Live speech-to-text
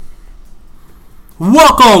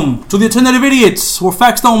Welcome to the Alternative Idiots, where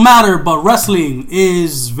facts don't matter, but wrestling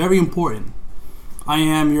is very important. I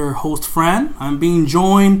am your host, Fran. I'm being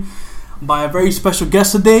joined by a very special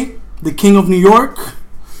guest today, the King of New York,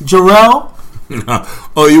 Jarrell.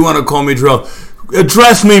 Oh, you want to call me Jarrell?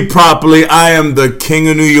 Address me properly. I am the King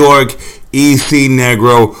of New York, EC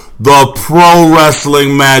Negro, the Pro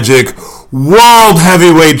Wrestling Magic World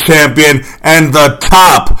Heavyweight Champion, and the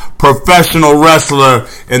top professional wrestler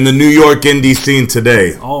in the New York indie scene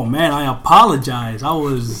today. Oh man, I apologize. I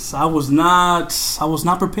was not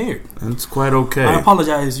prepared. It's quite okay. I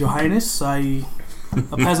apologize, Your Highness. A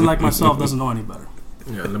peasant like myself doesn't know any better.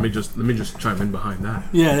 Yeah, let me just chime in behind that.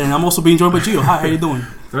 Yeah, and I'm also being joined by Gio. Hi, how you doing?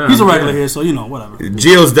 Yeah, He's a regular here, so whatever.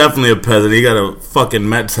 Gio's definitely a peasant. He got a fucking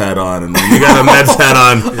Mets hat on, and when you got a Mets hat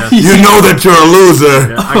on, you know that you're a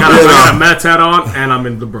loser. Yeah, I got a Mets hat on, and I'm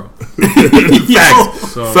in the bro.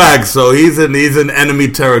 Facts. So he's in enemy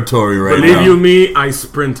territory right now. Believe you me, I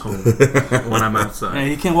sprint home when I'm outside. Yeah,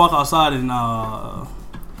 he can't walk outside in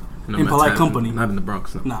polite company. Not in the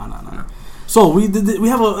Bronx. No. Nah. So we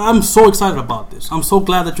have I'm so excited about this. I'm so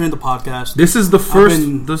glad that you're in the podcast. This is the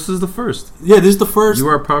first. This is the first. Yeah, this is the first. You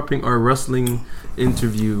are popping our wrestling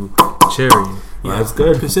interview cherry. Well, that's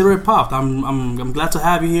good. Consider it popped. I'm glad to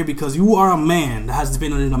have you here because you are a man that has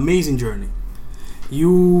been on an amazing journey.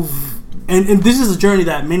 And this is a journey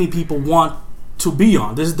that many people want to be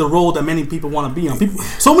on. This is the road that many people want to be on.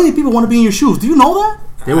 So many people want to be in your shoes. Do you know that?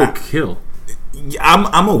 They will kill.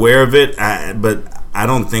 I'm aware of it, but I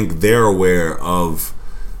don't think they're aware of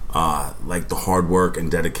like the hard work and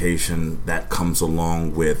dedication that comes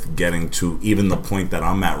along with getting to even the point that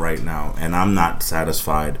I'm at right now. And I'm not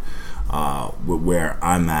satisfied with where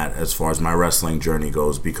I'm at as far as my wrestling journey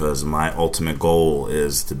goes, because my ultimate goal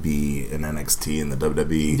is to be in NXT in the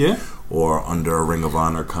WWE, or under a Ring of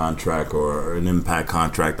Honor contract or an Impact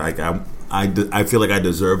contract. I feel like I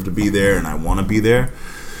deserve to be there, and I want to be there.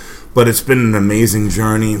 But it's been an amazing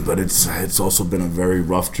journey, but it's also been a very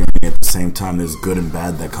rough journey. At the same time, there's good and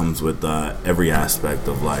bad that comes with every aspect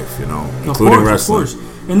of life, including wrestling. Of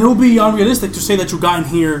course. And it will be unrealistic to say that you've gotten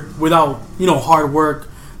here without, hard work.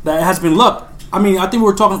 That it has been luck. I mean, I think we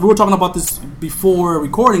were talking about this before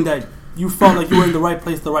recording, that you felt like you were in the right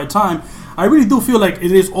place at the right time. I really do feel like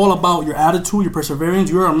it is all about your attitude, your perseverance.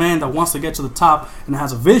 You're a man that wants to get to the top and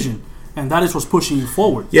has a vision, and that is what's pushing you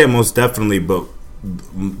forward. Yeah, most definitely, but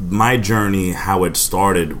my journey, how it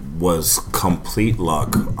started, was complete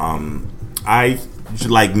luck. I,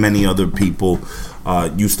 like many other people,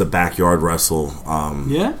 used to backyard wrestle.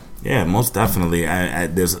 Yeah, most definitely.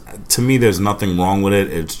 To me, there's nothing wrong with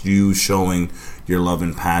it. It's you showing your love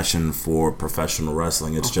and passion for professional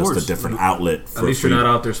wrestling. It's just a different outlet. At least you're not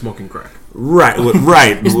out there smoking crack. Right.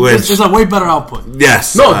 It's a way better output.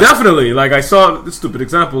 Yes. No, definitely. Like, I saw a stupid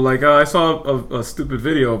example. Like, I saw a stupid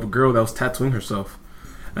video of a girl that was tattooing herself.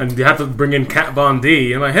 And you have to bring in Kat Von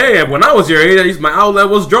D. And like, hey, when I was your age, my outlet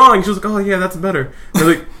was drawing. She was like, oh, yeah, that's better. And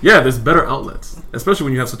like, yeah, there's better outlets. Especially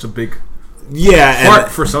when you have such a big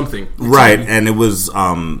heart for something. Right. And it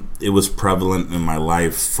was prevalent in my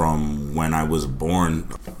life from when I was born.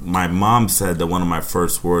 My mom said that one of my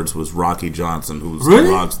first words was Rocky Johnson, who's The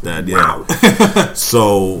Rock's dad. Yeah. Wow.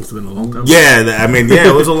 So it's been a long time. Yeah,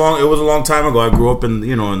 it was a long time ago. I grew up in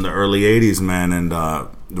the early 80s, man, and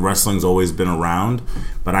the wrestling's always been around,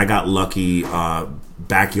 but I got lucky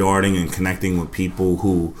backyarding and connecting with people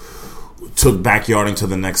who took backyarding to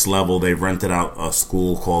the next level. They rented out a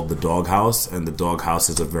school called the Doghouse, and the Doghouse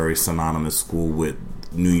is a very synonymous school with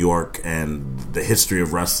New York and the history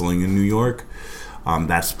of wrestling in New York.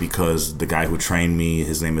 That's because the guy who trained me,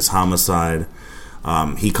 his name is Homicide.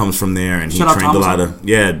 He comes from there, and he trained a lot of...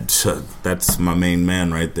 Yeah, that's my main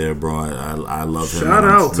man right there, bro. I love him. Shout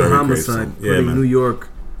out to Homicide, putting New York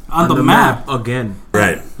on the map again.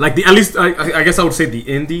 Right. Like, at least, I guess I would say the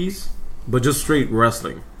indies, but just straight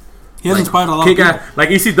wrestling. He has inspired a lot of people. Like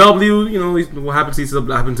ECW, what happened to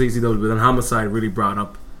ECW, but then Homicide really brought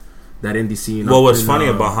up that indie scene. Well, what's funny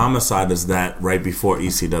about Homicide is that right before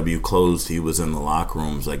ECW closed, he was in the locker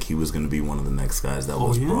rooms, like he was going to be one of the next guys that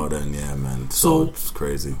was brought in. Yeah, man. So it's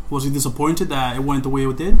crazy. Was he disappointed that it went the way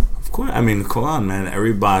it did? Of course. I mean, come on, man.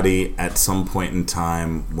 Everybody at some point in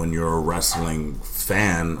time, when you're a wrestling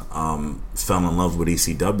fan, fell in love with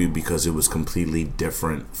ECW because it was completely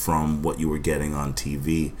different from what you were getting on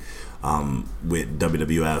TV with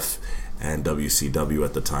WWF and WCW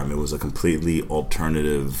at the time. It was a completely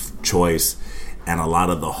alternative choice, and a lot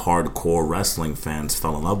of the hardcore wrestling fans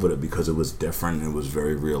fell in love with it because it was different and it was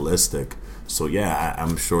very realistic. So yeah,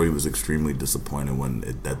 I'm sure he was extremely disappointed when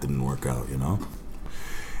that didn't work out,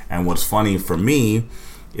 And what's funny for me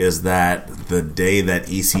is that the day that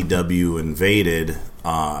ECW invaded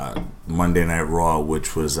Monday Night Raw,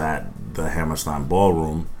 which was at the Hammerstein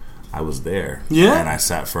Ballroom, I was there. Yeah? And I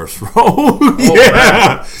sat first row.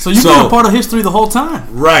 Yeah. So you've been a part of history the whole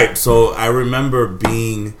time. Right. So I remember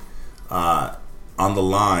being on the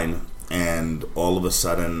line, and all of a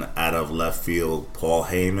sudden, out of left field, Paul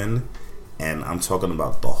Heyman, and I'm talking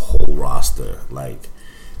about the whole roster. Like,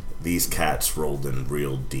 these cats rolled in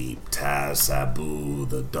real deep. Taz, Sabu,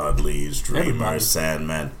 the Dudleys, Dreamer, Everybody.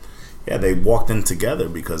 Sandman. Yeah, they walked in together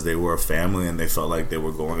because they were a family and they felt like they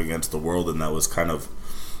were going against the world, and that was kind of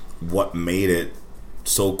what made it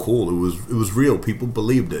so cool. It was real. People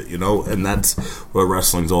believed it, and that's what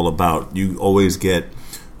wrestling's all about. You always get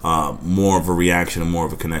more of a reaction and more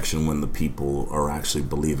of a connection when the people are actually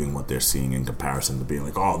believing what they're seeing in comparison to being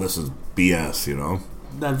like, oh, this is BS,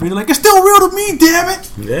 That really, like, it's still real to me, damn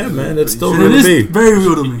it. Yeah, man, it's still And real it to is me. very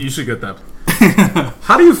real to me. You should get that.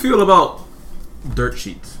 How do you feel about dirt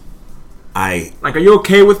sheets? Like, are you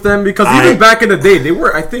okay with them? Because even back in the day, they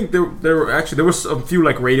were. I think there were a few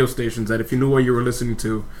like radio stations that if you knew what you were listening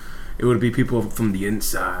to, it would be people from the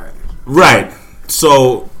inside. Right.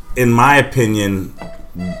 So, in my opinion,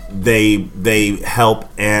 they help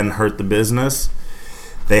and hurt the business.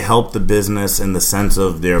 They help the business in the sense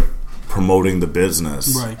of they're promoting the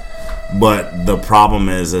business. Right. But the problem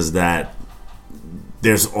is that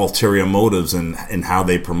there's ulterior motives in how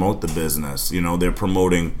they promote the business. They're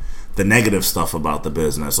promoting the negative stuff about the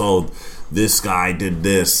business. Oh, this guy did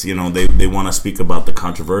this. They want to speak about the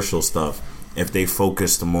controversial stuff. If they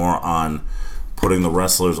focused more on putting the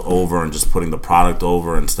wrestlers over and just putting the product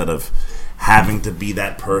over instead of having to be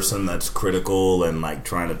that person that's critical and like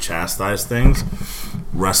trying to chastise things,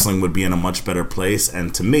 wrestling would be in a much better place.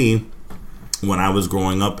 And to me, when I was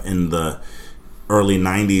growing up in the early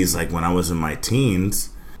 90s, like when I was in my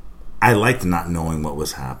teens, I liked not knowing what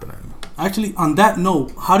was happening. Actually, on that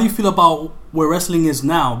note, how do you feel about where wrestling is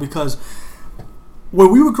now? Because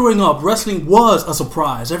when we were growing up, wrestling was a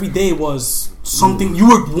surprise. Every day was something you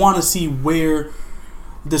would want to see where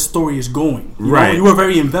the story is going. You were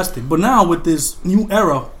very invested. But now with this new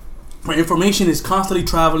era, where information is constantly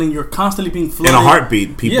traveling, you're constantly being flooded. In a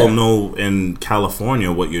heartbeat, people know in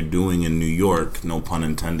California what you're doing in New York, no pun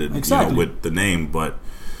intended, exactly. With the name. But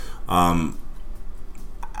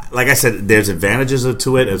like I said, there's advantages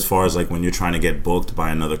to it as far as like when you're trying to get booked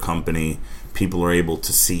by another company, people are able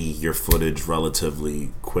to see your footage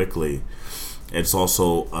relatively quickly. It's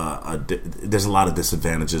also there's a lot of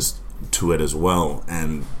disadvantages to it as well,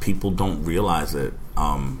 and people don't realize it.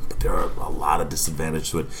 But there are a lot of disadvantages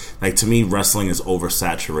to it. Like, to me, wrestling is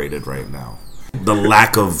oversaturated right now. The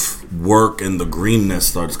lack of work and the greenness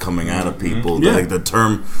starts coming out of people. Yeah. Like the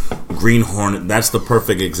term green hornet, that's the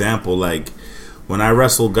perfect example. Like, when I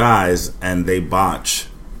wrestle guys and they botch,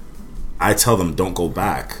 I tell them don't go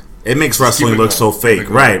back. It makes wrestling look so fake,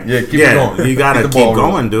 right? Yeah, keep it going. You gotta keep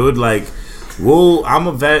going, dude. Like, I'm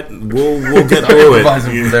a vet. We'll get through it.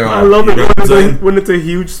 I love it when it's a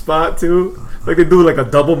huge spot too. Like they do like a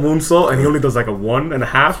double moonsault and he only does like a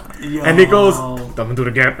 1.5, and he goes, "I'm gonna do it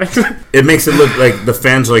again." It makes it look like the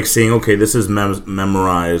fans are like seeing, okay, this is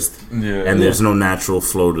memorized, and there's no natural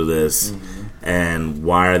flow to this, and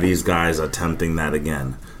why are these guys attempting that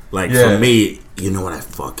again? Like for me, you know what I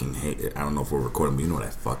fucking hate? I don't know if we're recording, but you know what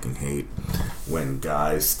I fucking hate? When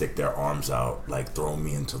guys stick their arms out, like throw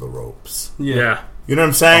me into the ropes. Yeah. You know what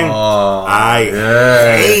I'm saying? I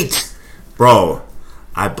hate, bro.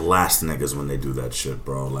 I blast niggas when they do that shit,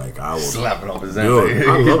 bro. Like, I will slap it off his hand.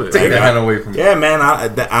 I love it. Take the hand away from me. Yeah, man.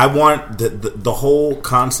 I want the whole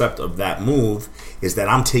concept of that move is that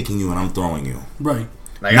I'm taking you and I'm throwing you. Right.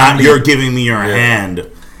 Like, not you're giving me your hand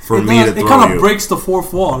for me to throw you. It kind of breaks the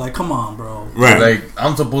fourth wall. Like, come on, bro. Right. Like,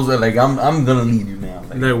 I'm supposed to, like, I'm gonna lead you now.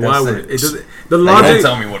 Like, why would it? The logic. Don't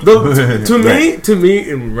tell me what to do. To me,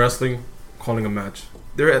 in wrestling, calling a match,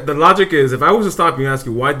 the logic is if I was to stop you and ask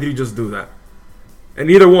you why did you just do that, and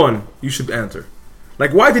either one you should answer.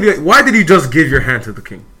 Like, why did you just give your hand to the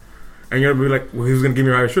king? And you're gonna be like, well, he was gonna give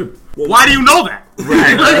me Irish whip. Well, why do you know that?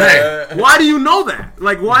 Right. Why do you know that?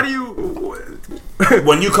 Like, why do you?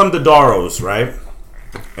 When you come to Daro's, right?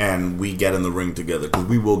 And we get in the ring together, because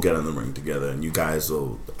we will get in the ring together, and you guys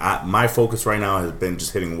will. My focus right now has been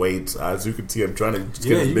just hitting weights. As you can see, I'm trying to just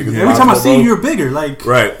get as big as possible. Every time I see you, you're bigger. Like,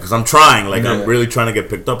 right, because I'm trying. Like, I'm really trying to get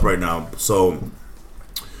picked up right now. So,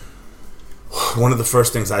 one of the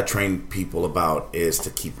first things I train people about is to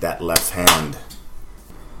keep that left hand.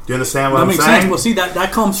 Do you understand what I'm saying? That makes sense. Well, see,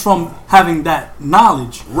 that comes from having that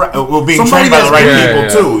knowledge. Right. Well, being trained by the right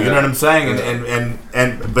people too. You know what I'm saying?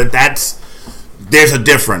 And but there's a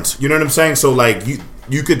difference. You know what I'm saying? So like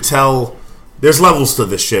you could tell there's levels to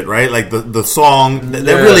this shit, right? Like the song that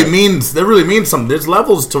really means something. There's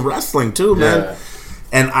levels to wrestling too, man. Yeah.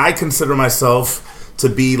 And I consider myself to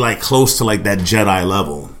be like close to like that Jedi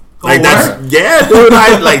level. Like what? dude.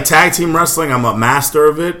 I like tag team wrestling. I'm a master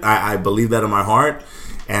of it. I believe that in my heart.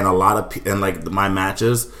 And a lot of and like my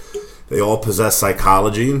matches, they all possess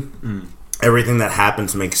psychology. Everything that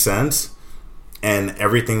happens makes sense, and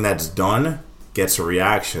everything that's done gets a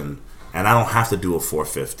reaction. And I don't have to do a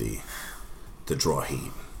 450 to draw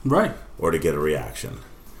heat, Right. or to get a reaction.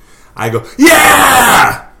 I go,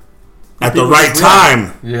 yeah, at the right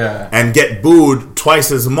time, and get booed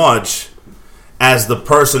twice as much as the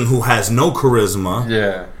person who has no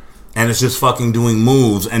charisma, and is just fucking doing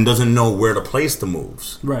moves and doesn't know where to place the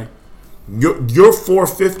moves. Right. Your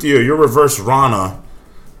 450 or your reverse Rana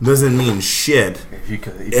doesn't mean shit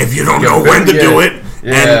if you don't know when to do it,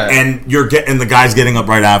 and you're getting the guy's getting up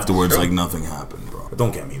right afterwards like nothing happened, bro.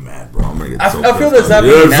 Don't get me mad, bro. I'm gonna get I feel that's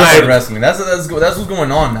happening now in wrestling. That's what's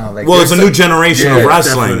going on now. Like, well, it's a new generation of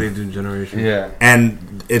wrestling. Definitely a new generation. Yeah,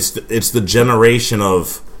 and it's the generation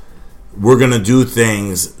of we're gonna do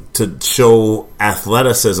things to show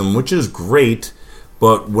athleticism, which is great,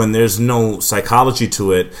 but when there's no psychology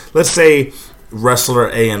to it, let's say wrestler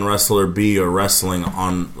A and wrestler B are wrestling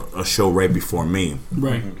on a show right before me,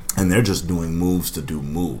 right, and they're just doing moves to do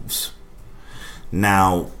moves.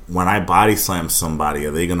 Now, when I body slam somebody,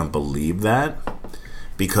 are they going to believe that?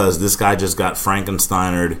 Because this guy just got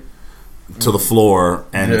Frankensteinered to the floor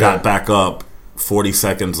and got back up 40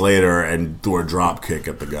 seconds later and threw a drop kick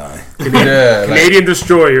at the guy. Canadian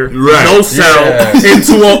Destroyer, no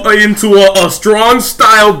sell, into a strong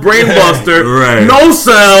style brainbuster, no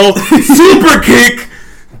sell, super kick,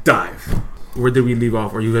 dive. Where did we leave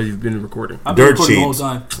off? Or you guys been recording? I've been recording the whole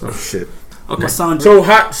time. Oh shit. Okay. So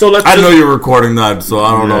let's. I know you're recording that, so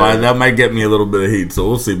I don't know. That might get me a little bit of heat, so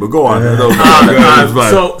we'll see. But go on.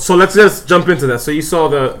 So let's just jump into that. So you saw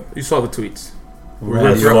the tweets.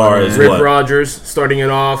 Rip Rogers starting it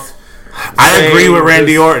off. I agree with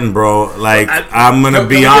Randy Orton, bro. Like, I'm gonna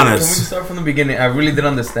be honest. Can we start from the beginning? I really didn't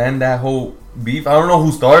understand that whole beef. I don't know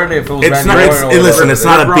who started it. If it was it's Randy Orton or listen, it's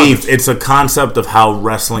not a beef. It's a concept of how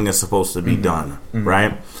wrestling is supposed to be done,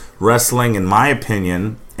 right? Wrestling, in my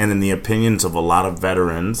opinion, and in the opinions of a lot of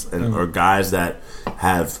veterans or guys that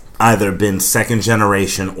have either been second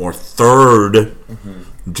generation or third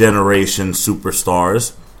generation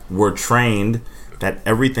superstars, were trained that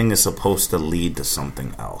everything is supposed to lead to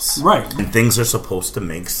something else. Right. And things are supposed to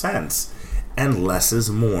make sense. And less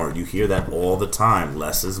is more. You hear that all the time.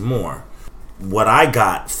 Less is more. What I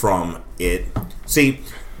got from it... See,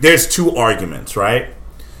 there's two arguments, right?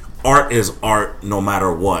 Art is art no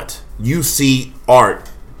matter what. You see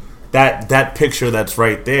art. That picture that's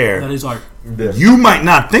right there... That is art. You might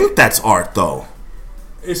not think that's art, though.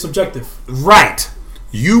 It's subjective. Right.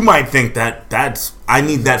 You might think that's I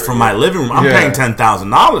need that for my living room. I'm paying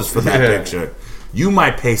 $10,000 for that picture. You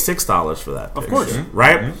might pay $6 for that picture. Of course.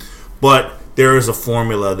 Right? But there is a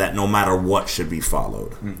formula that no matter what should be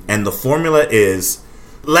followed. And the formula is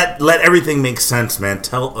let everything make sense, man.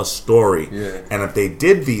 Tell a story. And if they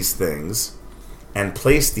did these things and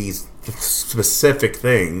placed these specific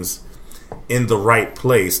things in the right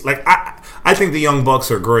place, like I think the Young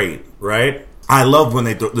Bucks are great, right? I love when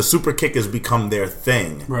the super kick has become their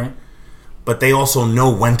thing. Right. But they also know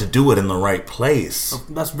when to do it in the right place.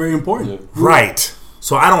 That's very important. Right.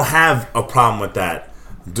 So I don't have a problem with that.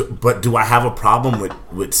 But do I have a problem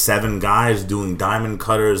with 7 guys doing diamond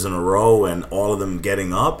cutters in a row and all of them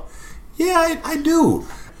getting up? Yeah, I do.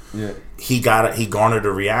 Yeah. He garnered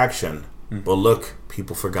a reaction. But look,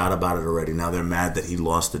 people forgot about it already. Now they're mad that he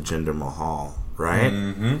lost to Jinder Mahal,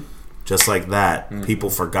 right? Just like that, people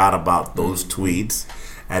forgot about those tweets,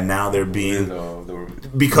 and now they're being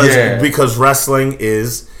because wrestling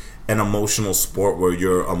is an emotional sport where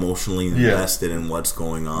you're emotionally invested in what's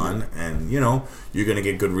going on, and you're gonna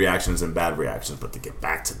get good reactions and bad reactions. But to get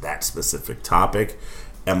back to that specific topic,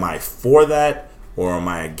 am I for that or am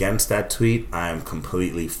I against that tweet? I am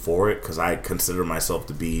completely for it because I consider myself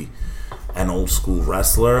to be an old school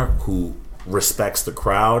wrestler who respects the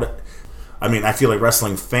crowd. I mean, I feel like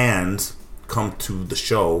wrestling fans come to the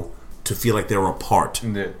show to feel like they're a part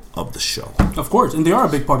of the show. Of course, and they are a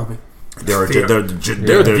big part of it. They're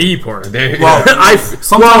the part.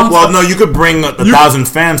 No, you could bring 1,000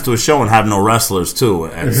 fans to a show and have no wrestlers too.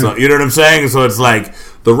 And so, you know what I'm saying? So it's like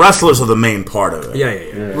the wrestlers are the main part of it. Yeah.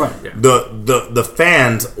 Right. Yeah. The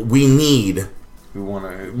fans we need.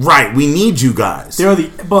 We need you guys.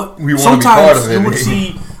 But we sometimes you would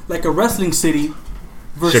see like a wrestling city.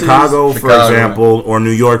 Chicago, for example, or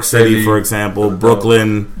New York City, for example,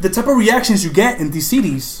 Brooklyn. The type of reactions you get in these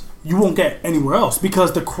cities you won't get anywhere else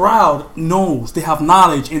because the crowd knows, they have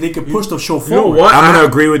knowledge, and they can push the show You know forward. what? I'm going to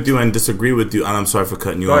agree with you and disagree with you, and I'm sorry for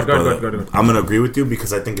cutting you Go off, ahead, brother. go ahead. I'm going to agree with you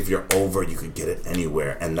because I think if you're over, you could get it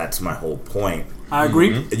anywhere, and that's my whole point. I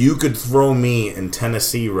agree. You could throw me in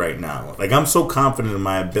Tennessee right now. Like, I'm so confident in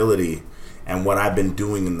my ability and what I've been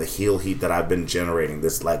doing in the heel heat that I've been generating.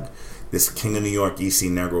 This King of New York EC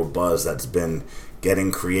Negro buzz that's been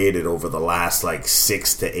getting created over the last,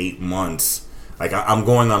 6 to 8 months. Like, I'm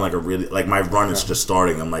going on, a really... Like, my run is just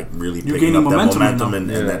starting. I'm, really You're picking up gaining that momentum momentum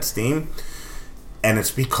and that steam. And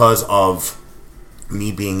it's because of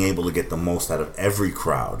me being able to get the most out of every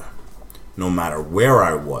crowd, no matter where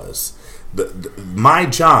I was. My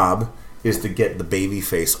job is to get the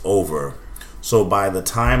babyface over. So by the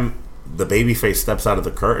time the babyface steps out of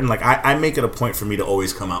the curtain, I make it a point for me to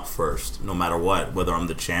always come out first, no matter what, whether I'm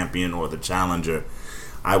the champion or the challenger.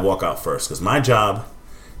 I walk out first because my job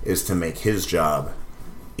is to make his job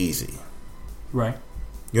easy. Right.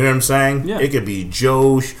 You know what I'm saying? Yeah. It could be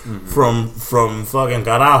Joe from fucking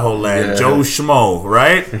Carajo land, Joe Schmo,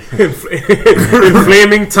 right? In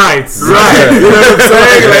flaming tights. Right. You know what I'm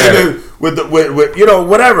saying? With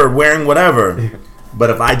whatever, wearing whatever. But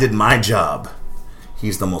if I did my job,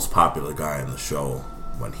 he's the most popular guy in the show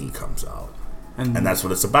when he comes out. And that's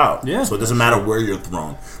what it's about. Yeah. So it doesn't matter where you're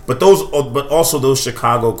thrown. But also those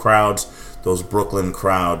Chicago crowds, those Brooklyn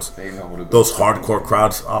crowds, those hardcore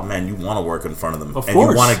crowds, oh man, you want to work in front of them. Of and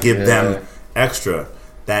course. you want to give them extra.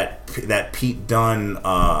 That Pete Dunne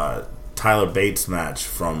Tyler Bates match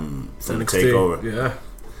from NXT. TakeOver. Yeah.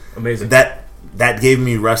 Amazing. That gave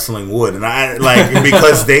me wrestling wood, and I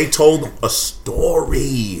because they told a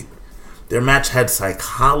story. Their match had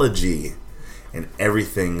psychology, and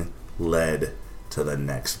everything led to the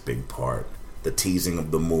next big part: the teasing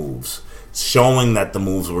of the moves, showing that the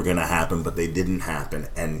moves were going to happen, but they didn't happen,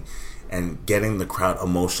 and getting the crowd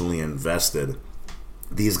emotionally invested.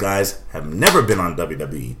 These guys have never been on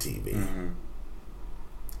WWE TV,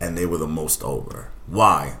 and they were the most over.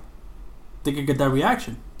 Why? They could get that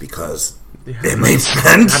reaction. Because it made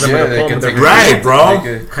sense. Yeah, they can take Right, bro.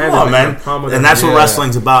 Come Come on, man. And that's what Yeah.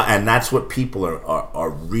 wrestling's about, and that's what people are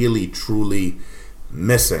really, truly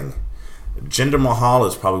missing. Jinder Mahal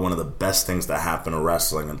is probably one of the best things that happened to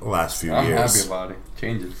wrestling in the last few I'm years. happy about it.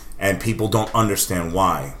 Changes. And people don't understand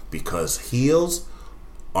why. Because heels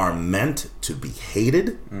are meant to be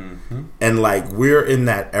hated. And, we're in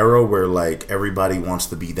that era where, everybody wants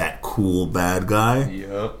to be that cool bad guy.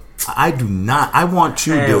 Yep. I do not. I want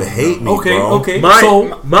you Hell to hate me, Okay, bro. okay.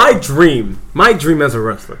 My dream as a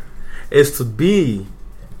wrestler is to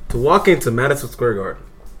walk into Madison Square Garden,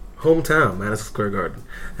 hometown Madison Square Garden,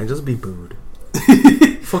 and just be booed.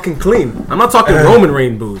 Fucking clean. I'm not talking Roman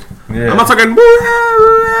Reigns booed. Yeah. I'm not talking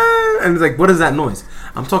boo. And it's like, what is that noise?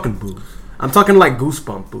 I'm talking boos. I'm talking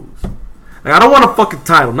goosebump boos. I don't want a fucking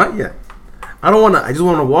title, not yet. I just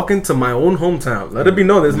want to walk into my own hometown. Let it be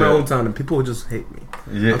known this is my hometown, and people will just hate me.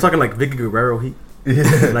 Yeah. I'm talking Vicky Guerrero heat.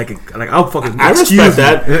 I'll fucking. I respect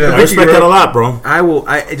that. I respect that a lot, bro.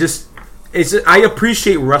 I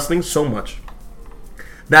appreciate wrestling so much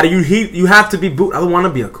that you have to be booed. I don't want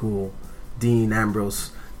to be a cool Dean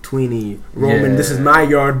Ambrose, Tweenie, Roman. Yeah. This is my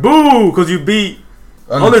yard.Oo, because you beat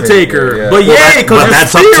Undertaker. Yeah. But yay, because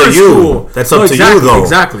that's up to you. Cool. That's up to you, though.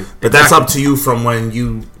 Exactly. But that's up to you from when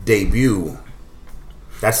you debut.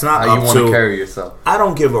 That's not How you up want to to. carry yourself. I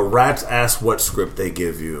don't give a rat's ass what script they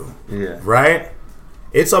give you. Yeah. Right?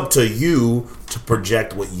 It's up to you to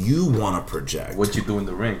project what you want to project. What you do in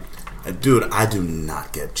the ring. Dude, I do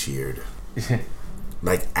not get cheered.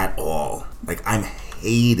 At all. I'm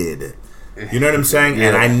hated. You know what I'm saying? Yeah.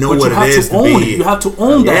 And I know But what you have it is to own to it. be. You have to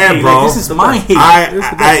own that. Yeah, hate. bro. This is my hate.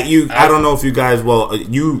 I don't know if you guys. Well,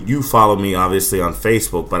 you follow me obviously on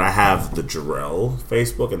Facebook, but I have the Jarrell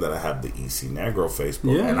Facebook, and then I have the EC Negro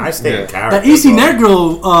Facebook, Yeah. and I stay in Yeah. character. That EC bro.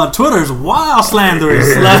 Negro Twitter is wild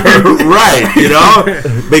slanderous. Right? You know,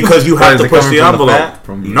 because you have Is to it push coming the from the envelope. fat?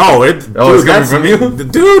 From you? No, it. Oh, it's dude, coming from you?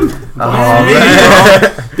 dude.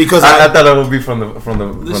 man. Because I thought it would be from the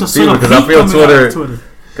people because I feel Twitter.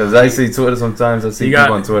 Because I see Twitter sometimes. I see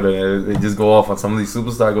people on Twitter. They just go off on some of these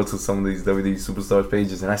superstars. I go to some of these WWE superstars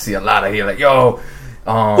pages, and I see a lot of here yo.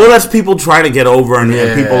 Well, that's people trying to get over and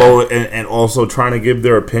people over and also trying to give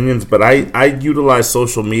their opinions. But I utilize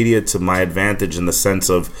social media to my advantage in the sense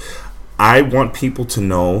of I want people to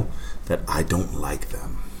know that I don't like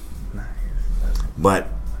them. But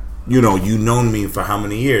you've known me for how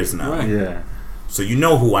many years now? Right. Yeah. So you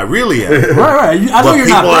know who I really am. Right. I know But you're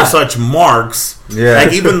people not are that. such marks. Yeah.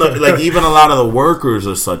 Even a lot of the workers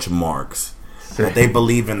are such marks that they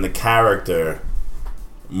believe in the character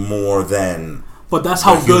more than But that's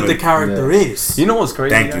how good the character is. You know what's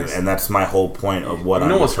crazy? Thank you, and that's my whole point of what I'm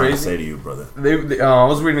trying to say to you, brother. I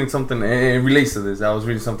was reading something, and it relates to this. I was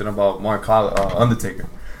reading something about Undertaker,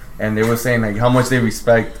 and they were saying like how much they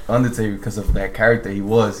respect Undertaker because of that character he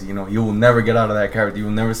was. You know, you will never get out of that character. You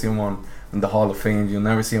will never see him in the Hall of Fame. You'll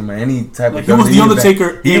never see him in any type of. He was the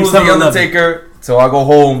Undertaker. He was the Undertaker. So I go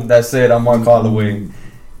home. That's it. I'm Mark Holloway.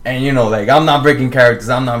 And you know, like I'm not breaking characters.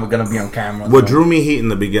 I'm not gonna be on camera. What drew me heat in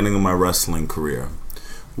the beginning of my wrestling career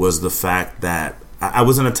was the fact that I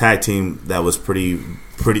was in a tag team that was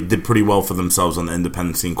did pretty well for themselves on the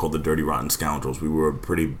independent scene called the Dirty Rotten Scoundrels. We were a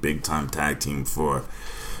pretty big time tag team for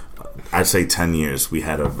I'd say 10 years. We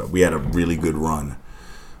had a really good run.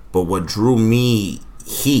 But what drew me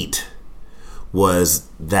heat was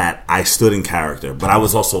that I stood in character, but I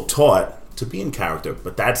was also taught to be in character.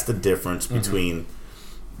 But that's the difference between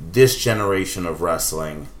this generation of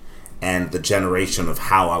wrestling and the generation of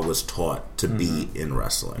how I was taught to be in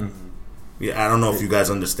wrestling. Yeah, I don't know if you guys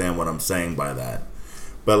understand what I'm saying by that.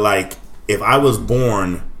 But like, if I was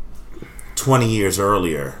born 20 years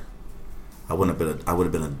earlier, I would have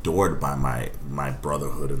been adored by my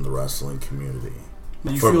brotherhood in the wrestling community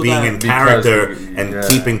for being in character and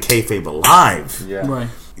keeping kayfabe alive. Yeah. Right.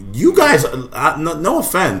 You guys, no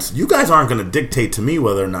offense, you guys aren't going to dictate to me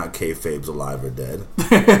whether or not kayfabe's alive or dead.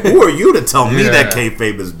 Who are you to tell me that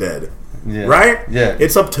kayfabe is dead? Yeah. Right? Yeah.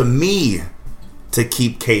 It's up to me to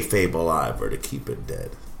keep kayfabe alive or to keep it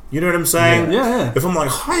dead. You know what I'm saying? Yeah. If I'm like,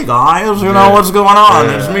 hi guys, you know what's going on?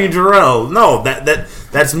 It's me, Jarrell. No,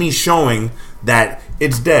 that's me showing that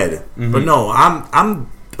it's dead. But no, I'm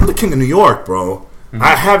the king of New York, bro.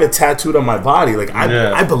 I have it tattooed on my body. Like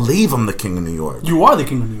I believe I'm the king of New York. You are the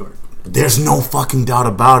king of New York. There's no fucking doubt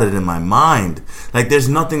about it in my mind. Like there's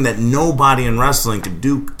nothing that nobody in wrestling could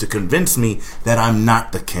do to convince me that I'm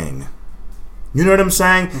not the king. You know what I'm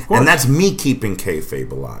saying? And that's me keeping kayfabe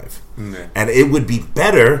alive. And it would be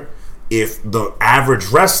better if the average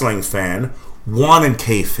wrestling fan wanted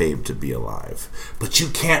kayfabe to be alive. But you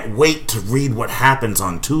can't wait to read what happens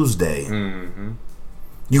on Tuesday.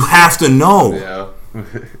 You have to know. Yeah.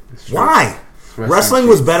 Why? Wrestling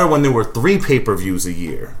was better when there were 3 pay-per-views a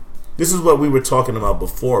year. This is what we were talking about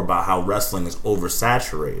before, about how wrestling is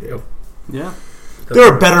oversaturated. Yeah. There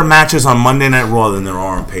are better matches on Monday Night Raw than there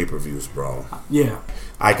are on pay-per-views, bro. Yeah.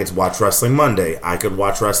 I could watch Wrestling Monday. I could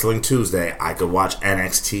watch Wrestling Tuesday. I could watch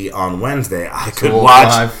NXT on Wednesday. I could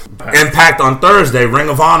watch Impact on Thursday. Ring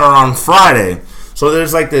of Honor on Friday. So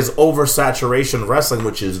there's like this oversaturation of wrestling,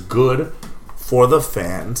 which is good for the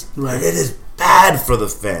fans. Right. But it is bad for the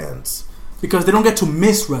fans. Because they don't get to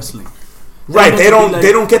miss wrestling. Right. They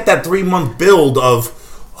don't get that 3-month build of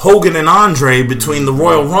Hogan and Andre between the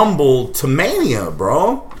Royal Rumble to Mania,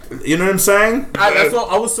 bro. You know what I'm saying?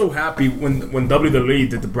 I was so happy when WWE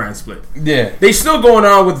did the brand split. Yeah. They still going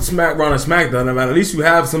on with Raw and SmackDown. I mean, at least you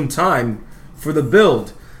have some time for the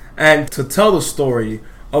build and to tell the story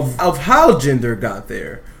of how Jinder got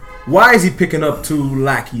there. Why is he picking up 2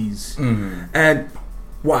 lackeys? And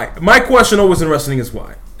why? My question always in wrestling is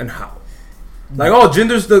why and how. Like,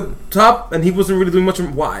 Jinder's the top, and he wasn't really doing much.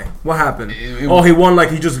 Why? What happened? He won like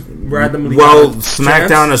he just randomly. Well,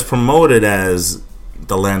 SmackDown is promoted as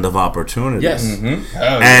the land of opportunity. Yes,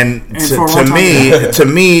 and to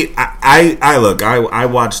me, I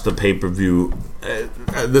watched the pay-per-view.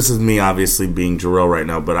 This is me obviously being Jarrell right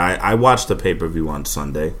now, but I watched the pay-per-view on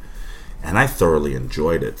Sunday, and I thoroughly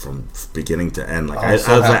enjoyed it from beginning to end. Like I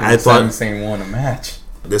thought, Sami Zayn won a match.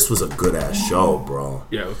 This was a good ass show, bro.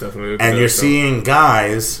 Yeah, it was definitely a good and you're show. seeing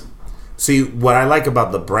guys. See, what I like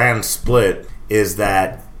about the brand split is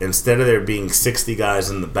that instead of there being 60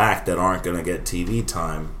 guys in the back that aren't going to get TV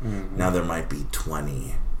time, now there might be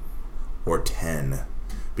 20 or 10.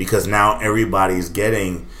 Because now everybody's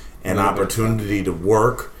getting an opportunity to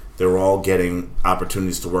work. They're all getting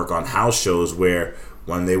opportunities to work on house shows where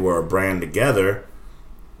when they were a brand together,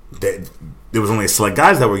 there was only select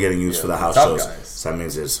guys that were getting used for the house shows. Guys. So that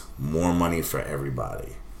means there's more money for everybody,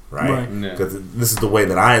 right? Right. Because this is the way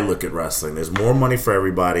that I look at wrestling. There's more money for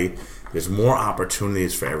everybody. There's more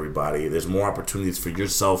opportunities for everybody. There's more opportunities for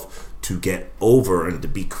yourself to get over and to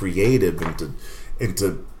be creative and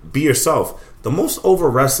to be yourself. The most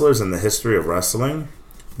over wrestlers in the history of wrestling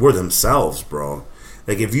were themselves, bro.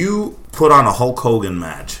 Like, if you put on a Hulk Hogan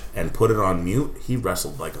match and put it on mute, he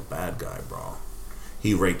wrestled like a bad guy, bro.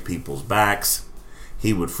 He raked people's backs.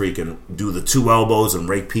 He would freaking do the 2 elbows and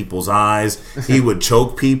rake people's eyes. He would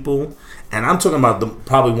choke people. And I'm talking about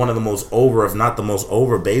probably one of the most over, if not the most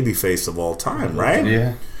over babyface of all time, right?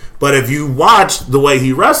 Yeah. But if you watch the way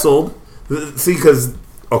he wrestled, see, because,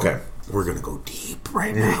 okay, we're going to go deep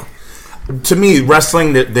right now. to me,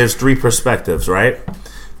 wrestling, there's three perspectives, right?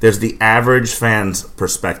 There's the average fan's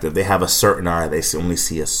perspective. They have a certain eye. They only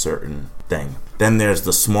see a certain thing. Then there's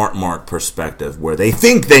the smart mark perspective, where they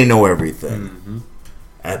think they know everything.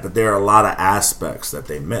 But there are a lot of aspects that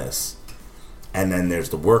they miss. And then there's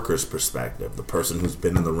the worker's perspective, the person who's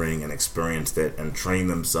been in the ring and experienced it and trained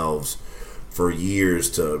themselves for years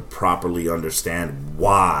to properly understand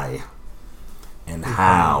why and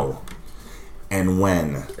how and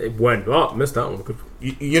when. When? Oh, missed that one.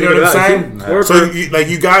 You know what I'm saying? So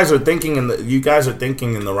you guys are thinking in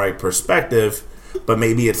the right perspective, but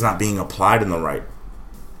maybe it's not being applied in the right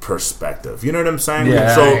perspective. You know what I'm saying?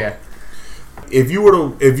 Yeah. So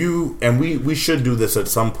we should do this at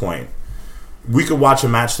some point. We could watch a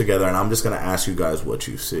match together, and I'm just going to ask you guys what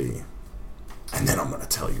you see, and then I'm going to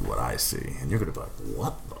tell you what I see, and you're going to be like,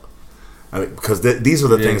 "What?" Because these are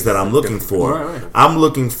the things that I'm looking for. Right. I'm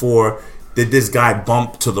looking for, did this guy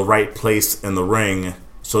bump to the right place in the ring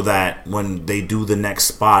so that when they do the next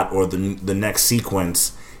spot or the next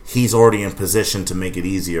sequence, he's already in position to make it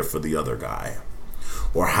easier for the other guy,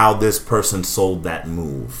 or how this person sold that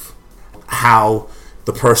move, how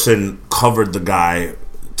the person covered the guy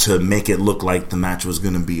to make it look like the match was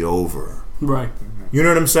going to be over. Right. You know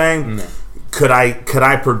what I'm saying? No. Could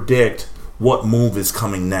I predict what move is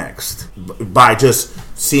coming next by just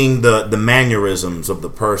seeing the mannerisms of the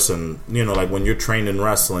person? You know, like when you're trained in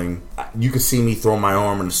wrestling, you can see me throw my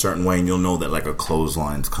arm in a certain way, and you'll know that like a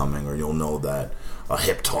clothesline's coming, or you'll know that a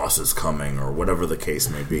hip toss is coming, or whatever the case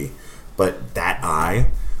may be. But that eye,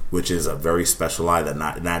 which is a very special eye that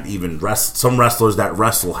not even some wrestlers that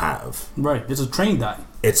wrestle have. Right. It's a trained eye.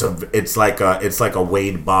 It's like a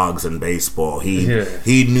Wade Boggs in baseball.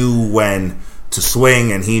 He knew when to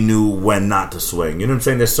swing and he knew when not to swing. You know what I'm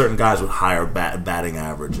saying? There's certain guys with higher batting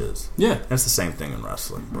averages. Yeah. That's the same thing in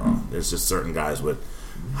wrestling, bro. There's just certain guys with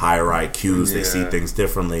higher IQs. They see things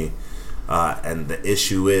differently. And the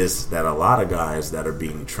issue is that a lot of guys that are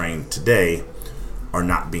being trained today are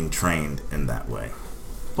not being trained in that way.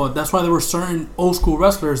 But that's why there were certain old school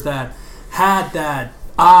wrestlers that had that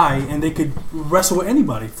eye and they could wrestle with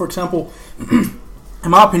anybody. For example, in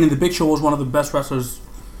my opinion, the Big Show was one of the best wrestlers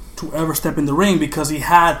to ever step in the ring because he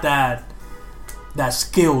had that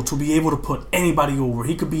skill to be able to put anybody over.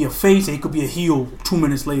 He could be a face and he could be a heel 2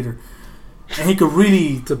 minutes later. And he could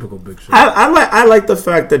really... Typical Big Show. I like the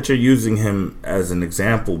fact that you're using him as an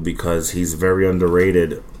example because he's very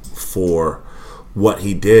underrated for what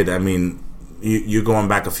he did. I mean, you're going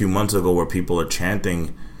back a few months ago where people are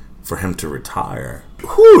chanting for him to retire.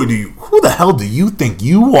 Who the hell do you think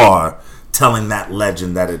you are telling that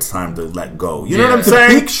legend that it's time to let go? You know what I'm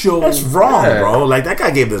saying? Big Show. That's wrong, bro. Like, that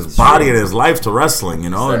guy gave his body and his life to wrestling, you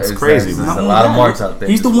know? It's crazy, man. There's a lot of marks out there.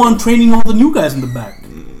 He's the one training all the new guys in the back.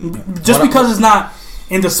 Just because it's not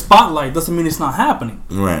in the spotlight doesn't mean it's not happening.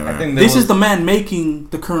 Right. I think This is the man making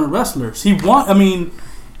the current wrestlers.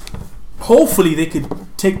 Hopefully they could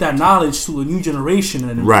take that knowledge to a new generation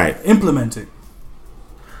and implement it.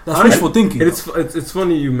 That's wishful thinking. It's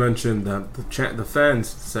funny you mentioned that the fans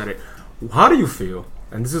said it. How do you feel?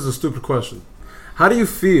 And this is a stupid question. How do you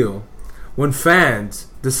feel when fans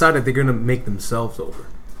decide that they're going to make themselves over?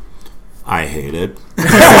 I hate it.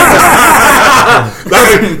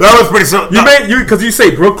 that was pretty simple. Because you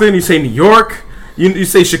say Brooklyn, you say New York, you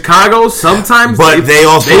say Chicago. Sometimes, but they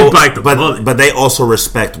also bite the bullet. But they also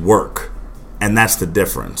respect work, and that's the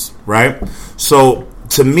difference, right? So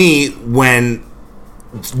to me, when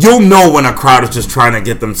you'll know when a crowd is just trying to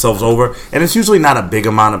get themselves over, and it's usually not a big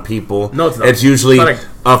amount of people. No, it's not. It's usually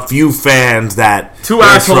a few fans that two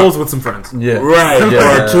assholes with some friends. Yeah, right.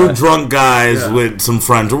 Or two drunk guys with some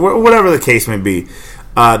friends, or whatever the case may be.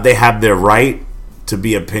 They have their right to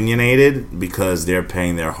be opinionated because they're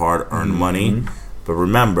paying their hard-earned money. But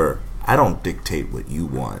remember, I don't dictate what you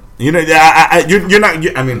want. You know, you're not.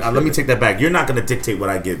 Let me take that back. You're not going to dictate what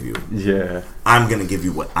I give you. Yeah, I'm going to give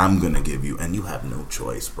you what I'm going to give you, and you have no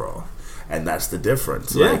choice, bro. And that's the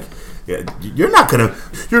difference. Yeah. You're not going to.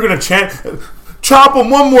 You're going to chop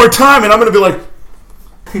them one more time, and I'm going to be like,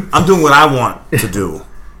 I'm doing what I want to do,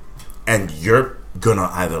 and you're going to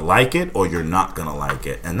either like it or you're not going to like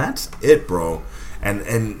it, and that's it, bro.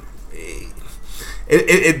 And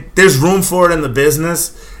there's room for it in the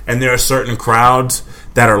business. And there are certain crowds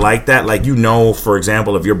that are like that. Like, for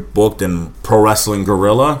example, if you're booked in Pro Wrestling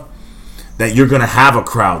Guerrilla, that you're going to have a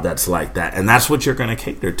crowd that's like that. And that's what you're going to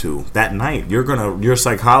cater to that night. Your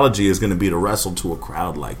psychology is going to be to wrestle to a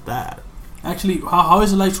crowd like that. Actually, how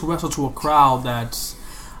is it like to wrestle to a crowd that's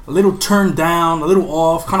a little turned down, a little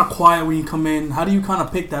off, kind of quiet when you come in? How do you kind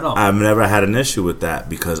of pick that up? I've never had an issue with that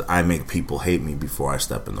because I make people hate me before I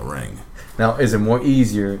step in the ring. Now, is it more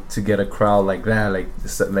easier to get a crowd like that,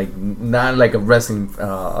 like not like a wrestling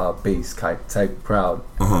base type crowd?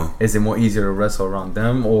 Is it more easier to wrestle around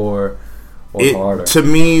them or harder? To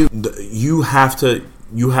me, you have to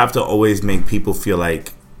always make people feel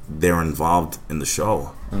like they're involved in the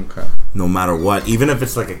show. Okay. No matter what, even if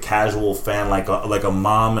it's like a casual fan, like a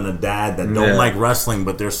mom and a dad that don't like wrestling,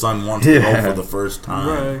 but their son wants to go for the first time.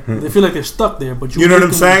 Right. They feel like they're stuck there, but you know what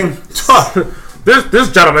I'm saying?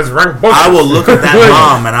 This gentleman's ring. I will look at that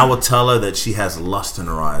mom and I will tell her that she has lust in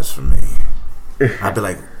her eyes for me. I'd be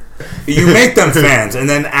like, you make them fans, and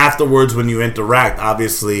then afterwards when you interact,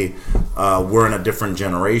 obviously we're in a different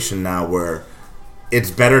generation now where it's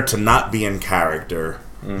better to not be in character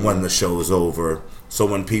when the show is over. So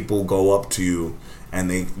when people go up to you and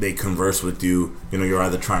they converse with you, you're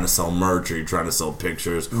either trying to sell merch or you're trying to sell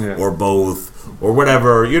pictures or both or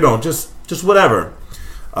whatever, just whatever.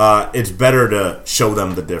 It's better to show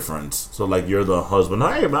them the difference. So like you're the husband.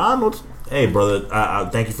 Hey man, hey brother,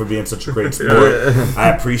 thank you for being such a great sport.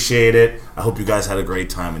 I appreciate it. I hope you guys had a great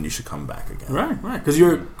time and you should come back again. Right. Because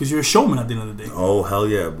you're a showman at the end of the day. Oh hell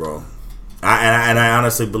yeah, bro. I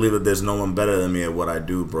honestly believe that there's no one better than me at what I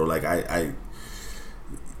do, bro. Like a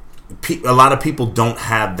lot of people don't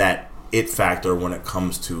have that it factor when it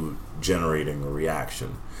comes to generating a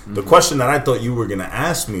reaction. The question that I thought you were going to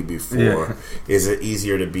ask me before, is it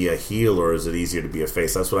easier to be a heel or is it easier to be a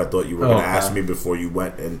face? That's what I thought you were going to ask me before you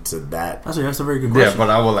went into that. That's a very good question. Yeah, but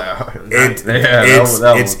I will.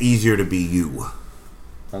 It's easier to be you.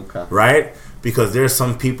 Okay. Right? Because there's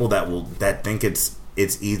some people that think it's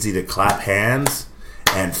easy to clap hands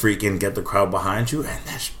and freaking get the crowd behind you, and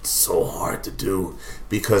that's so hard to do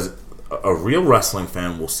because a real wrestling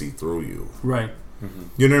fan will see through you. Right.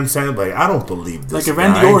 You know what I'm saying? Like, I don't believe this. Like if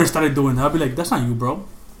Randy Orton started doing that, I'd be like, that's not you, bro.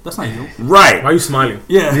 That's not you. Right. Why are you smiling?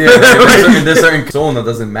 Yeah. There's certain persona that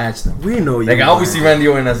doesn't match them. We know you. Like I always see Randy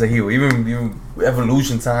Orton as a heel, even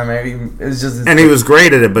Evolution time. It's just. And he was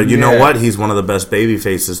great at it, but you know what? He's one of the best baby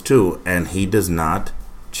faces too, and he does not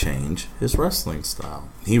change his wrestling style.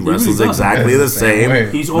 He wrestles exactly the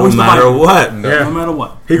same. He's always no matter what. No matter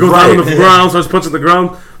what. He goes down on the ground, starts punching the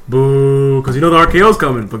ground. Boo! Because you know the RKO's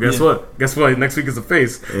coming. But guess what? Guess what? Next week is a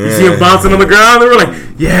face. You see him bouncing on the ground, and we're like,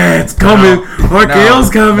 yeah, it's coming. RKO's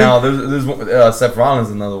coming. Now, there's one, Seth Rollins,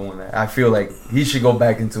 another one that I feel like he should go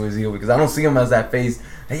back into his heel because I don't see him as that face.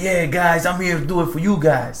 Hey, yeah, guys, I'm here to do it for you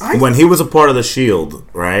guys. When he was a part of the Shield,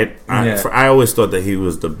 right? I always thought that he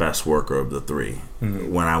was the best worker of the three.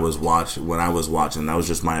 When I was watching, that was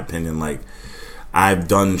just my opinion. Like, I've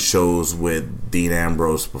done shows with Dean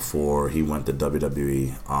Ambrose before he went to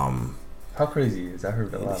WWE. How crazy is? I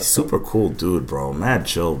heard a lot of super cool dude, bro. Mad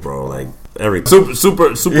chill, bro. Like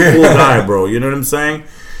super cool guy, bro. You know what I'm saying?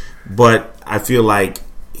 But I feel like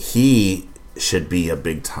he should be a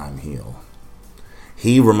big time heel.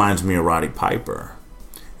 He reminds me of Roddy Piper.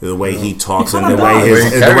 The way he talks and the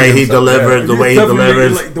way he delivers, the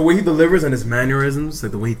way he delivers and his mannerisms,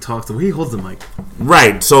 like the way he talks, the way he holds the mic.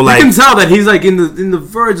 Right. So like you can tell that he's like in the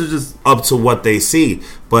verge of just up to what they see.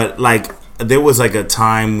 But like there was like a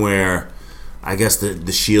time where I guess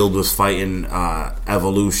the Shield was fighting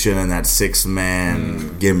Evolution and that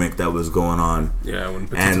 6-man gimmick that was going on. Yeah.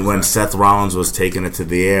 When Seth Rollins was taking it to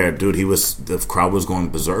the air, dude, the crowd was going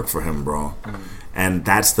berserk for him, bro. And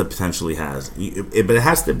that's the potential he has. But it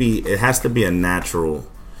has to be a natural.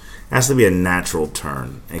 It has to be a natural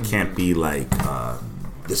turn. It can't be like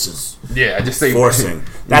this is I just say forcing.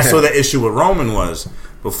 That's what the issue with Roman was.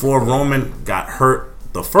 Before Roman got hurt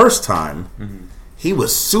the first time, he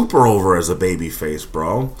was super over as a babyface,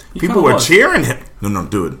 bro. People were cheering him. No,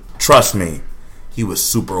 dude. Trust me. He was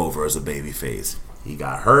super over as a babyface. He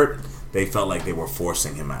got hurt. They felt like they were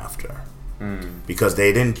forcing him after. Because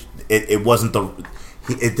they didn't. It wasn't the.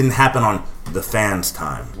 It didn't happen on the fans'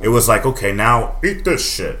 time. It was like, okay, now eat this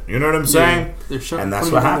shit. You know what I'm saying? And that's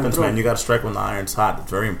what happens, man. You got to strike when the iron's hot. It's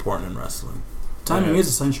very important in wrestling. Timing is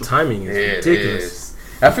essential. Timing is ridiculous.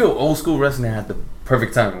 I feel old school wrestling had the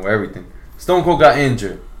perfect timing with everything. Stone Cold got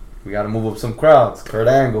injured. We got to move up some crowds. Kurt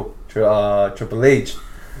Angle, Triple H,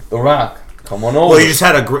 The Rock. Come on over.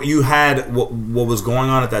 Well, you had what was going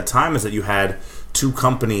on at that time is that you had two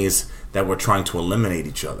companies that were trying to eliminate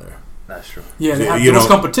each other. That's true. Yeah, there was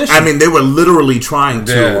competition. I mean, they were literally trying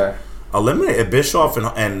to eliminate Bischoff and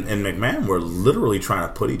McMahon were literally trying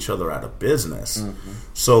to put each other out of business.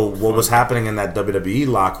 So what was happening in that WWE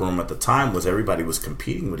locker room at the time was everybody was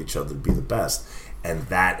competing with each other to be the best, and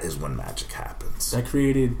that is when magic happens. That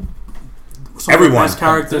created some Everyone. of the best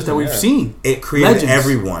characters that we've seen. It created Legends.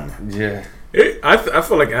 everyone. Yeah. I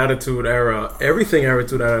feel like Attitude Era, everything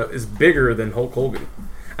Attitude Era is bigger than Hulk Hogan.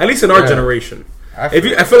 At least in our generation. I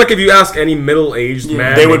feel like if you ask any middle-aged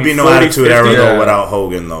man, There would be no 40, Attitude 50, Era though without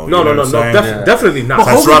Hogan though. No, definitely not. But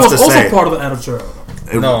That's Hogan rough was to also say. part of the Attitude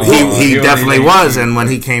Era. No, he he definitely only- was, and when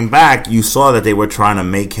he came back, you saw that they were trying to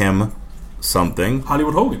make him something,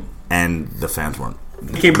 Hollywood Hogan. and the fans weren't.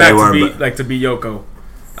 He came They back to weren't- be Yoko.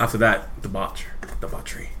 After that,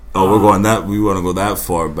 debauchery. Oh, we're going that. We want to go that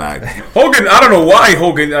far back. Hogan, I don't know why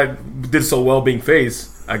Hogan did so well being face.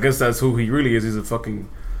 I guess that's who he really is. He's a fucking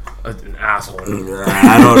an asshole.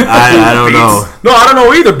 I don't know. No, I don't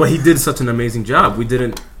know either. But he did such an amazing job. We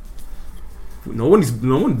didn't. No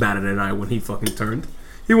one batted an eye when he fucking turned.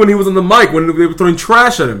 When he was on the mic when they were throwing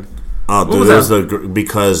trash at him. Oh, What dude, was it was that?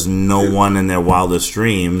 because no one in their wildest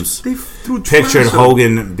dreams They threw pictured trash at him.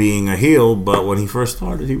 Hogan being a heel, but when he first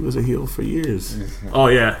started, he was a heel for years. Oh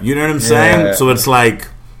yeah. You know what I'm saying? Yeah. So it's like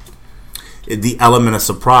the element of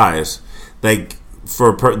surprise. Like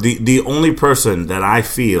the only person that I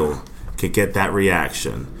feel could get that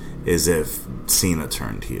reaction is if Cena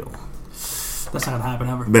turned heel. That's not gonna happen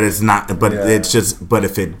ever. But it's not. But Yeah. it's just. But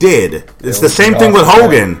if it did, it's the would same be thing with awesome,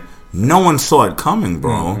 Hogan. No one saw it coming,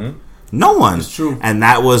 bro. No one. It's true. And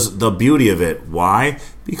that was the beauty of it. Why?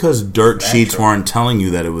 Because dirt sheets natural. weren't telling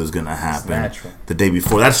you that it was going to happen natural. the day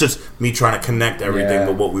before. That's just me trying to connect everything Yeah.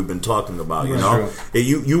 with what we've been talking about. You That's know,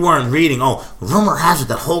 you weren't reading. Oh, rumor has it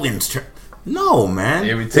that Hogan's turn. No, man.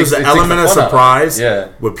 Yeah, it There's takes- an it takes element the of fun out. surprise. Yeah.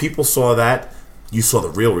 Where people saw that, you saw the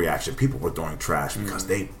real reaction. People were throwing trash because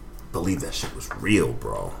they believed that shit was real,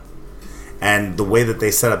 bro. And the way that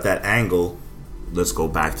they set up that angle, let's go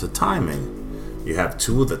back to timing. You have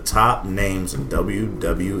two of the top names in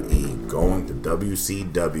WWE going to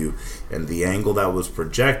WCW, and the angle that was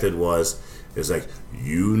projected is like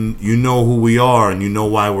you know who we are and you know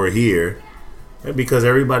why we're here, and because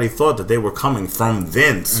everybody thought that they were coming from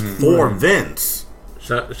Vince for Vince.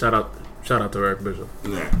 Shout out to Eric Bishop.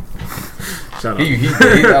 Yeah. Shout out.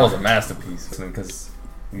 That was a masterpiece because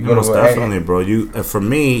you go Most to definitely, bro. You for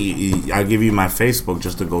me, I give you my Facebook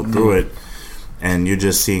just to go through it, and you're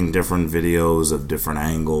just seeing different videos of different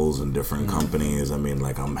angles and different companies. I mean,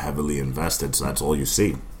 like I'm heavily invested, so that's all you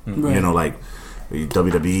see. Right. You know, like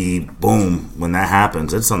WWE, boom. When that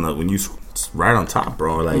happens, it's it's right on top,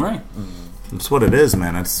 bro. Like Right. it's what it is,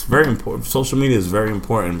 man. It's very important. Social media is very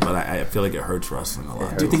important, but I feel like it hurts wrestling a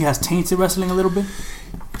lot. Do you think it has tainted wrestling a little bit?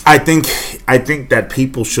 I think that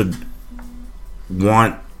people should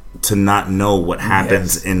want to not know what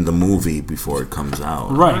happens in the movie before it comes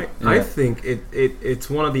out. Right. I Yeah. think it's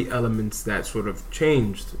one of the elements that sort of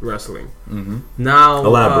changed wrestling. Now,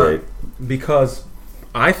 Elaborate. Because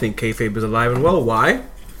I think kayfabe is alive and well. Why?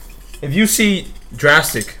 If you see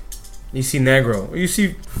Drastic, you see Negro, you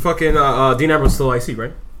see fucking Dean Ambrose still IC,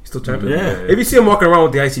 right? He's still champion. Yeah. If you see him walking around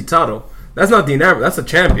with the IC title, that's not Dean Ambrose. That's a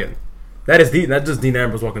champion. That's just Dean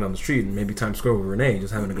Ambrose walking down the street and maybe Times Square with Renee,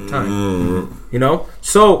 just having a good time. You know?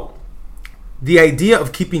 So, the idea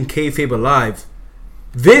of keeping kayfabe alive,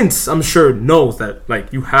 Vince, I'm sure, knows that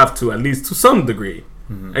like you have to, at least to some degree,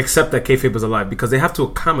 accept that kayfabe is alive because they have to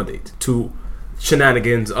accommodate to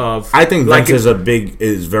shenanigans of. I think like Vince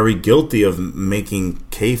is very guilty of making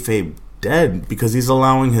kayfabe dead because he's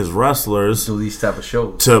allowing his wrestlers do these type of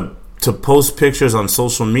shows. to post pictures on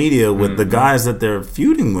social media with the guys that they're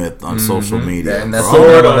feuding with on social media. Yeah, and that's bro. the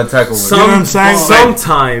word on the tackle. You know what I'm saying?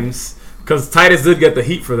 Sometimes, because Titus did get the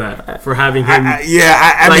heat for that, for having him.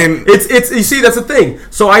 I Like, mean, it's you see that's the thing.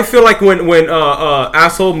 So I feel like when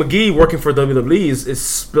asshole McGee working for WWE is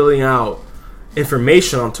spilling out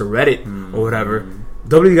information onto Reddit or whatever,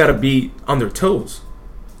 WWE got to be on their toes.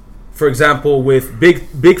 For example, with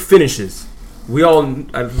big finishes, we all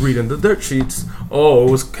read in the dirt sheets. Oh,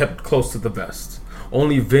 it was kept close to the vest.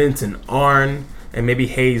 Only Vince and Arn and maybe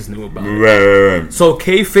Hayes knew about it. right. So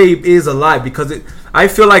kayfabe is alive because I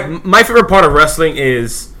feel like my favorite part of wrestling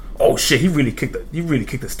is, oh shit, he really kicked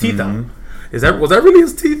his teeth out. Was that really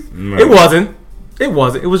his teeth? No. It wasn't.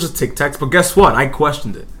 It was just Tic Tacs. But guess what? I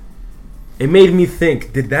questioned it. It made me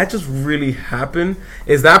think: did that just really happen?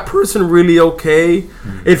 Is that person really okay?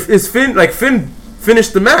 If Finn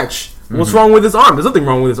finished the match, what's wrong with his arm? There's nothing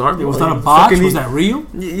wrong with his arm. Was that a botch? Was that real?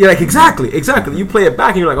 Yeah, like exactly. You play it back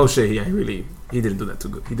and you're like, oh shit, yeah, he didn't do that too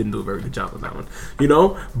good. He didn't do a very good job with that one, you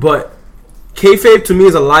know. But kayfabe to me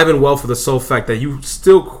is alive and well for the sole fact that you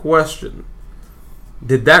still question: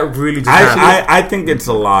 did that really just happen? I think it's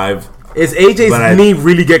alive. Is AJ's but knee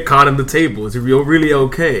really get caught on the table? Is it really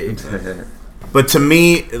okay? But to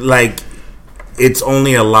me, like, it's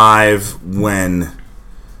only alive when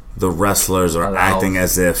the wrestlers are Allows. acting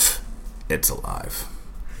as if it's alive.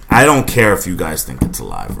 I don't care if you guys think it's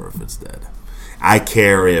alive or if it's dead. I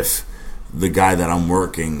care if the guy that I'm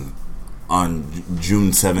working on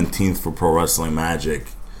June 17th for Pro Wrestling Magic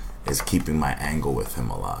is keeping my angle with him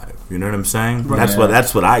alive. You know what I'm saying? Right.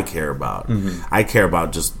 That's what I care about. Mm-hmm. I care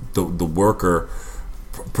about just the worker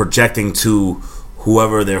projecting to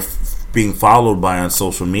whoever they're being followed by on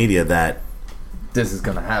social media that This is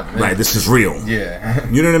gonna happen. right, this is real. Yeah.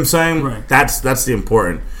 You know what I'm saying? Right. That's the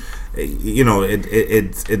important. You know,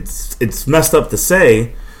 it's messed up to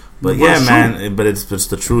say, but Well, yeah, it's man. But it's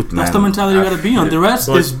the truth, man. That's the mentality you got to be on. The rest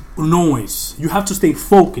But- is noise. You have to stay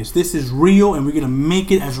focused. This is real, and we're gonna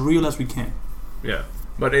make it as real as we can. Yeah,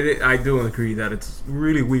 but I do agree that it's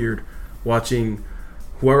really weird watching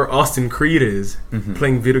whoever Austin Creed is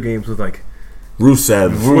playing video games with like.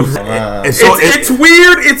 Rusev. It's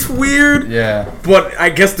weird. It's weird. Yeah. But I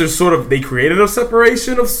guess there's sort of they created a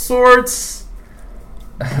separation of sorts.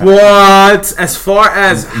 But as far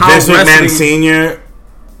as how Vince McMahon wrestling,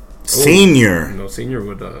 Senior, no senior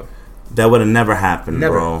would that would have never happened,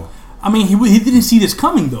 Never. bro. I mean, he didn't see this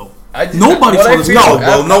coming though. Nobody Nobody saw this No, coming.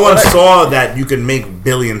 well, no one saw that you can make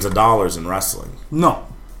billions of dollars in wrestling. No.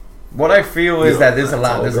 What I feel is Yeah, that there's a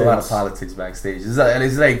lot of Vince. politics backstage.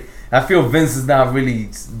 It's like I feel Vince is not really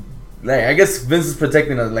like I guess Vince is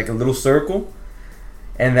protecting a little circle,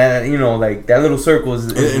 and that like that little circle is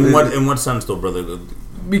In what sense, though, brother?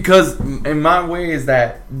 because in my way is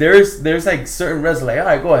that there's like certain wrestlers like all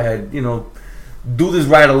right, go ahead, do this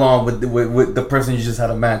right along with the person you just had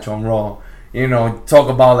a match on Raw. Talk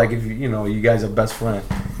about like if you guys are best friends.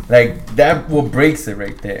 Like that what breaks it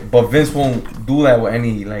right there. But Vince won't do that with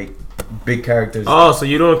any like big characters. Oh, so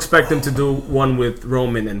you don't expect him to do one with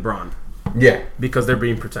Roman and Braun Yeah. because they're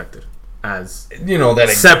being protected as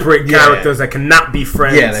That separate characters that cannot be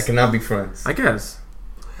friends. Yeah, that cannot be friends. I guess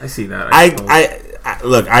I see that. I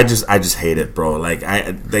look. I just hate it, bro. Like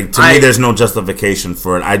to me, there's no justification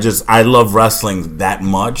for it. I love wrestling that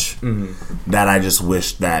much that I just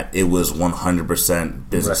wish that it was 100%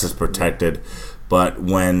 businesses protected. But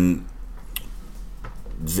when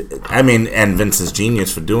and Vince is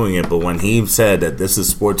genius for doing it. But when he said that this is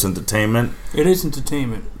sports entertainment, It is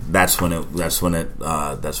entertainment. that's when it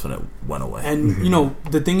went away. And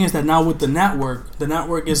the thing is that now with the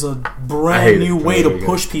network is a I brand hate new it. way Oh, to yeah.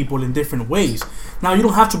 push people in different ways. Now you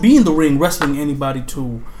don't have to be in the ring wrestling anybody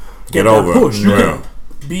to Get that over. push. You Yeah.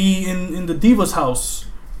 can be in the Divas house,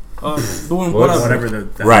 doing whatever. whatever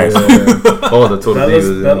the Right. Oh, the Total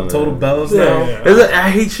Divas. total bells Yeah, now. yeah. I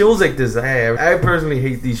hate shows like this. I personally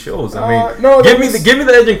hate these shows. I mean, no, give me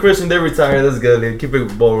the Edge and Christian. They're retired. That's good. They keep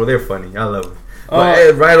it ball. They're funny. I love it.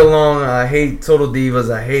 But right along, I hate Total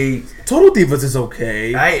Divas. I hate. Total Divas is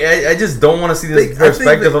okay. I just don't want to see this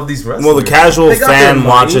perspective of these wrestlers. Well, the casual They got their fan money.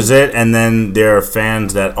 watches it, and then there are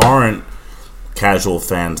fans that aren't casual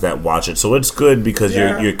fans that watch it. So it's good because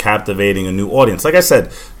you're captivating a new audience. Like I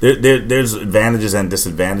said, there's advantages and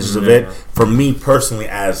disadvantages of it. For me personally,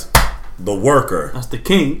 as the worker, That's the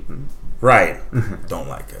king. right, don't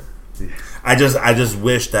like it. I just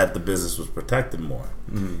wish that the business was protected more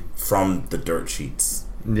from the dirt sheets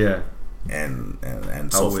Yeah. and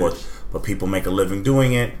so wish. forth. But people make a living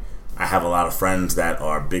doing it. I have a lot of friends that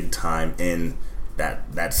are big time in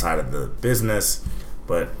that side of the business.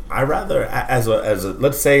 But I rather, as a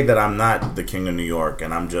let's say that I'm not the king of New York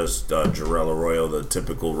and I'm just Jarrell Arroyo, the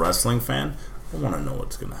typical wrestling fan. I want to know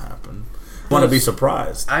what's going to happen. I want to be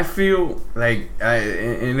surprised. I feel like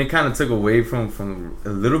and it kind of took away from a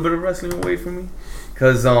little bit of wrestling away from me,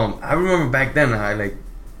 cause I remember back then I like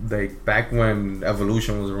back when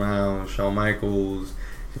Evolution was around, Shawn Michaels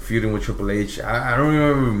feuding with Triple H. I don't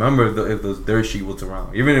even remember if those dirt sheet was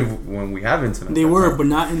around, even if when we have internet. They were, but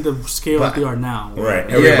not in the scale that But- they are now. Right.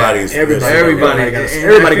 Yeah, Everybody's everybody got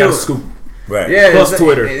Everybody got a scoop. Right. Yeah, Plus it's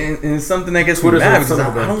Twitter. and it's something that gets Twitter's me mad on because some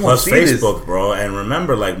of I them. don't want Plus to see this. Facebook, bro. And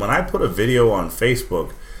remember, like, when I put a video on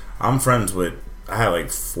Facebook, I'm friends with, I have like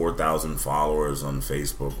 4,000 followers on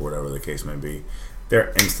Facebook, whatever the case may be.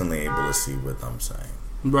 They're instantly able to see what I'm saying.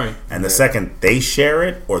 Right. And the second they share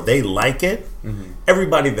it or they like it,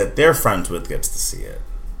 everybody that they're friends with gets to see it.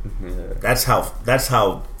 That's how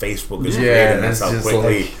Facebook is Yeah, created. And that's that's how just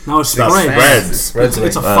quickly like- Now it stuff spreads. spreads.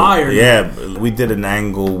 It's a fire. Yeah, we did an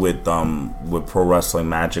angle with Pro Wrestling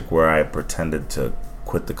Magic where I pretended to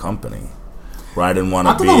quit the company. Where I didn't want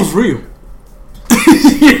I to thought be. that was real.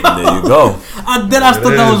 There you go. I thought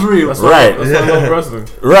that was real. Right. That's why I love wrestling.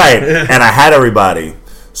 Right. And I had everybody.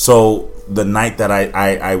 So the night that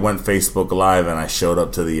I went Facebook Live and I showed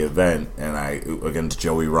up to the event and against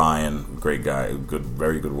Joey Ryan, great guy,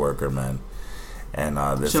 very good worker, man. And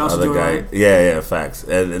this Shout out to other Joey guy, Ryan. yeah, facts.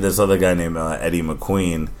 And this other guy named Eddie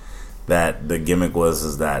McQueen. that the gimmick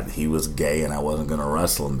is that he was gay and I wasn't gonna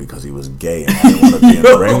wrestle him because he was gay and I didn't want to be in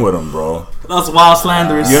the ring with him, bro. That's wild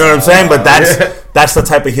slanderous. You know what I'm saying? But that's the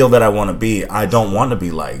type of heel that I want to be. I don't want to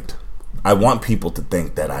be liked. I want people to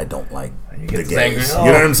think that I don't like the gays. You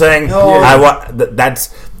know what I'm saying? I want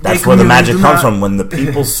that's where the magic comes from. When the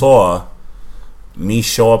people saw me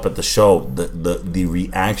show up at the show, the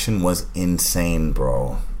reaction was insane,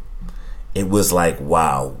 bro. It was like,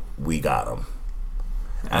 wow, we got him.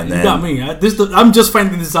 And you then, got me. I'm just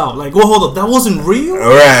finding this out. Like, well, hold up, that wasn't real.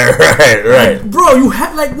 Right. Like, bro, you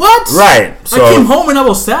had like what? Right. So, I came home and I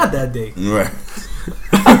was sad that day. Right.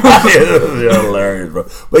 You're hilarious, bro.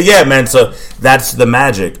 But yeah, man. So that's the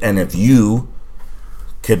magic. And if you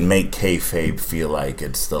could make kayfabe feel like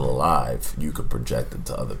it's still alive, you could project it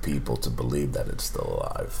to other people to believe that it's still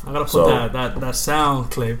alive. I gotta put that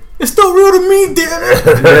sound clip. It's still real to me, damn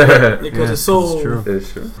it, because it's so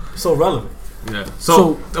so relevant. Yeah.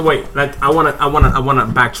 So wait, like I wanna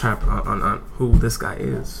backtrack on who this guy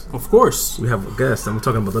is. Of course, we have a guest, and we're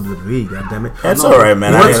talking about WWE. God damn it, that's all right,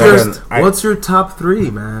 man. What's your top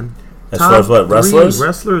three, man? As far as what, wrestlers?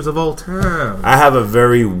 Wrestlers of all time. I have a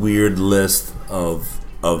very weird list of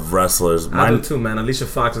wrestlers. I do too, man. Alicia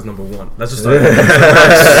Fox is number one. Let's just start.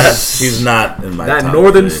 She's not in my that top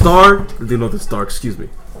Northern three. Northern Star. Excuse me.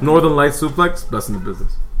 Northern Light Suplex, best in the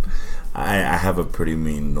business. I have a pretty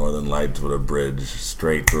mean Northern Lights with a bridge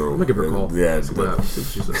straight through. I'm gonna give her a call. Yeah, see what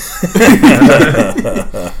she says.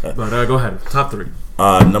 But go ahead. Top three.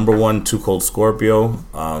 Number one, Too Cold Scorpio.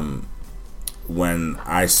 When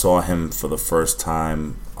I saw him for the first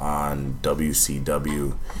time on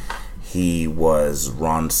WCW, he was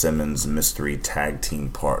Ron Simmons' mystery tag team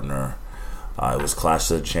partner. It was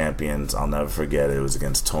Clash of the Champions. I'll never forget it. It was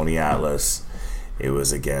against Tony Atlas. It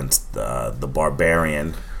was against the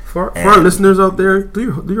Barbarian. For our listeners out there, do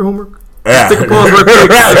your homework. Yeah. Take a pause right quick.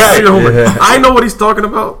 Do your homework. I know what he's talking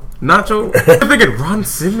about. Nacho. I'm thinking Ron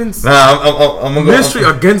Simmons. Nah, I'm gonna go. Mystery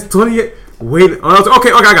against 28. Wait.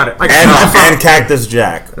 Okay, I got it. And Cactus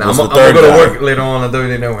Jack. I'm gonna go to work later on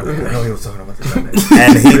WWE Network. I know he was talking about this.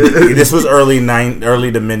 And this was early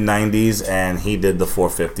to mid 90s, and he did the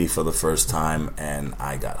 450 for the first time, and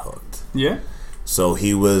I got hooked. Yeah. So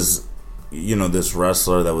he was, this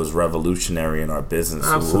wrestler that was revolutionary in our business,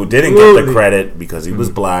 who Absolutely. didn't get the credit because he was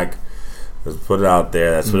black. Let's put it out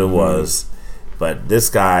there. That's what it was. But this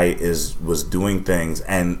guy was doing things,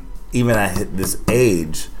 and even at this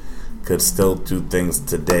age, could still do things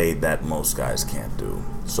today that most guys can't do.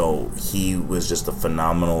 So he was just a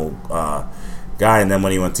phenomenal guy. And then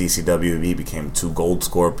when he went to ECW, he became Two Gold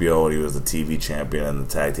Scorpio, and he was the TV champion and the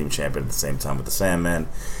tag team champion at the same time with the Sandman.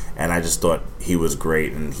 And I just thought he was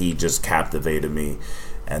great, and he just captivated me.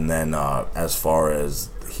 And then as far as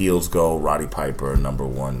heels go, Roddy Piper, number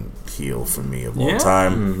one heel for me of all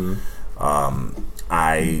time.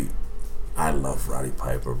 I love Roddy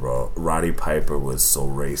Piper, bro. Roddy Piper was so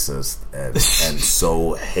racist and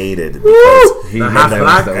so hated because the half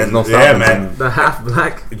black. Man, the half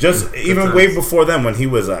black. Just even way before then, when he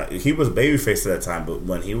was babyface at that time, but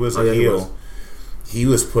when he was a heel, he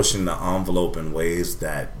was pushing the envelope in ways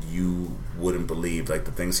that you wouldn't believe. Like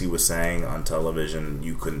the things he was saying on television,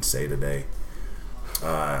 you couldn't say today.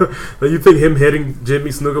 You think him hitting Jimmy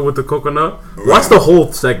Snuka with the coconut? Right. Watch the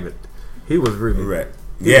whole segment. He was really right.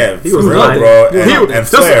 He was real, bro. And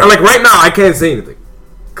Flair. Like right now, I can't say anything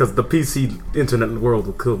because the PC internet world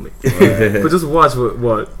will kill me. But just watch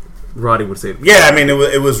what Roddy would say. Yeah, I mean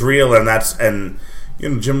it was real, and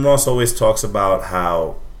Jim Ross always talks about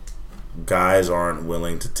how guys aren't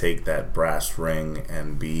willing to take that brass ring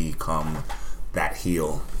and become that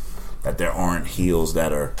heel. That there aren't heels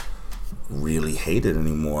that are really hated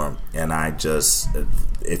anymore. And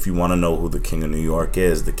if you want to know who the King of New York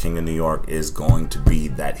is, the King of New York is going to be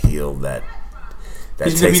that heel that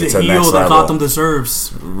he's takes going to be it to the the next heel that level. Gotham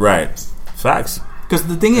deserves. Right. Facts. Because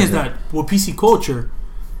the thing is that with PC culture,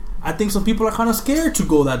 I think some people are kind of scared to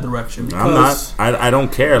go that direction. I'm not. I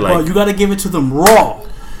don't care. Like, well, you got to give it to them raw.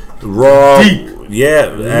 Deep.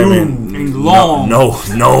 Yeah, I mean, and long. No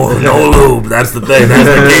lube. That's the thing.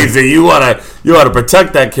 That's the case. You wanna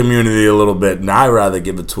protect that community a little bit, and I rather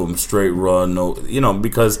give it to them straight raw.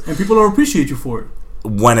 Because and people will appreciate you for it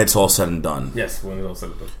when it's all said and done. Yes, when it's all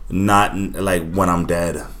said and done. Not like when I'm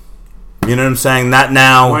dead. You know what I'm saying? Not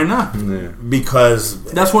now. Why not? Yeah. Because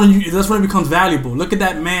that's when it becomes valuable. Look at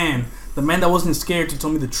that man, the man that wasn't scared to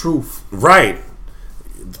tell me the truth. Right.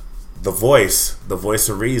 The voice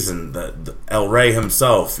of reason, the El Rey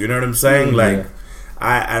himself. You know what I'm saying? Like,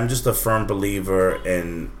 I'm just a firm believer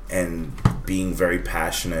in being very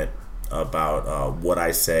passionate about what I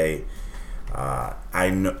say.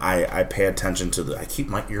 I pay attention to I keep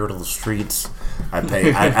my ear to the streets. I'm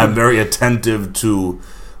very attentive to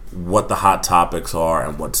what the hot topics are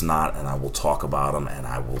and what's not, and I will talk about them, and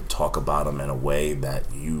I will talk about them in a way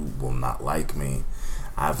that you will not like me.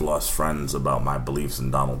 I've lost friends about my beliefs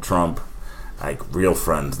in Donald Trump, like real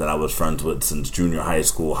friends that I was friends with since junior high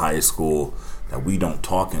school, that we don't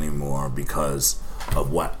talk anymore because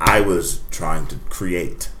of what I was trying to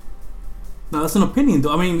create. No, that's an opinion,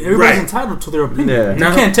 though. I mean, everybody's entitled to their opinion. You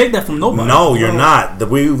can't take that from nobody. No, you're not.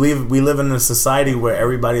 We live in a society where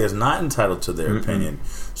everybody is not entitled to their opinion.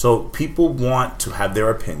 So people want to have their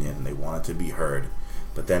opinion. They want it to be heard.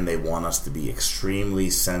 But then they want us to be extremely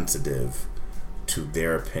sensitive to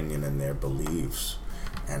their opinion and their beliefs.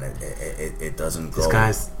 And it doesn't go... This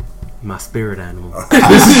guy's my spirit animal.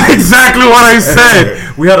 This is exactly what I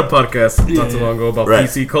said. We had a podcast not too long ago about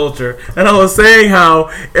PC culture, and I was saying how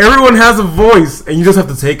everyone has a voice, and you just have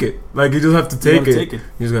to take it. Like, you just have to take it. You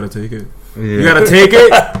just gotta take it. Yeah. You gotta take it,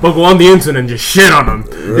 but go on the internet and just shit on them.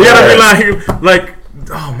 You gotta be like,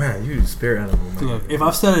 oh man, you spirit animal. Man. Look, if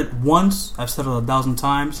I've said it once, I've said it 1,000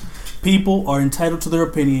 times. People are entitled to their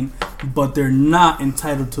opinion, but they're not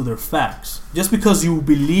entitled to their facts. Just because you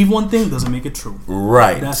believe one thing doesn't make it true.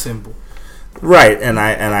 Right. That's simple. Right, and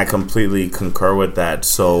I completely concur with that.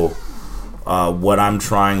 So, what I'm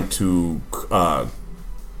trying to,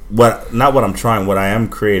 what I am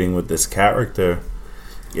creating with this character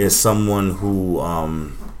is someone who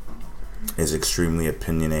is extremely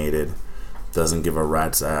opinionated, doesn't give a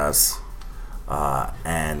rat's ass,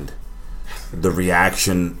 and the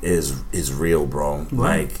reaction is real, bro.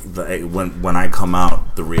 Right. Like when I come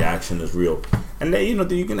out, the reaction is real, and then,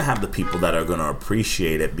 you're gonna have the people that are gonna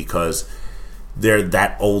appreciate it because they're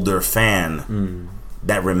that older fan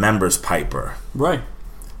that remembers Piper, right?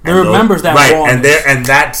 They remembers that, right? And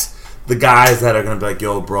that's the guys that are gonna be like,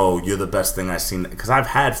 "Yo, bro, you're the best thing I've seen." Because I've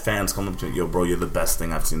had fans come up to me, "Yo, bro, you're the best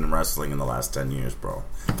thing I've seen in wrestling in the last 10 years, bro."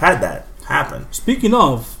 I've had that happen. Speaking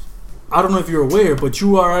of, I don't know if you're aware, but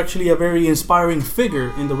you are actually a very inspiring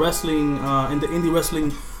figure in the wrestling, in the indie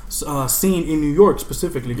wrestling scene in New York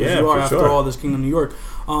specifically. Because you are, after all, this king of New York.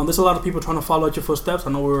 There's a lot of people trying to follow at your footsteps.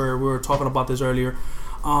 I know we were talking about this earlier.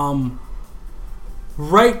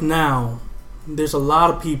 Right now, there's a lot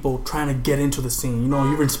of people trying to get into the scene.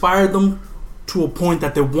 You've inspired them to a point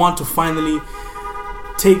that they want to finally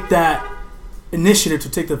take that initiative to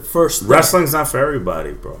take the first step. Wrestling's not for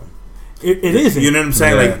everybody, bro. It isn't. You know what I'm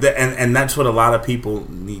saying? Yeah. And that's what a lot of people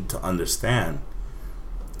need to understand.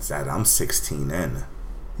 Is that I'm 16 in.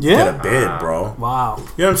 Yeah. Get a bid, bro. Wow. You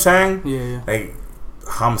know what I'm saying? Yeah. Like,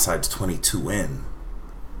 Homicide's 22 in.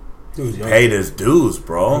 He's young. Paid his dues,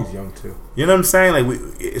 bro. He's young too. You know what I'm saying?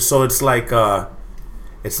 Like, so it's like,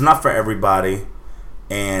 it's not for everybody.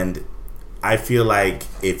 And I feel like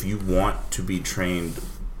if you want to be trained,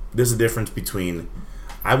 there's a difference between,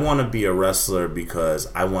 I want to be a wrestler because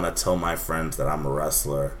I want to tell my friends that I'm a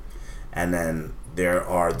wrestler. And then there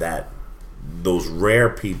are those rare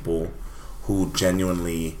people who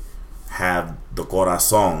genuinely have the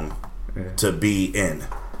corazón to be in.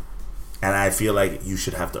 And I feel like you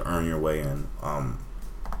should have to earn your way in.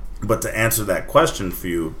 But to answer that question for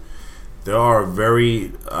you, there are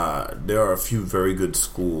a few very good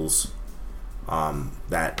schools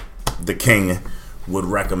that the King would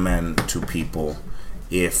recommend to people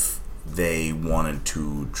if they wanted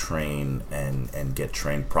to train and get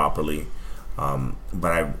trained properly.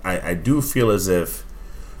 But I do feel as if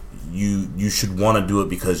you should want to do it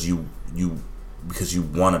because you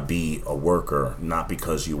want to be a worker, not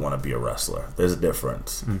because you want to be a wrestler. There's a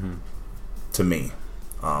difference to me.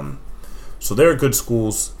 So there are good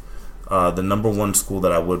schools. The number one school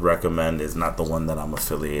that I would recommend is not the one that I'm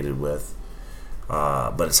affiliated with,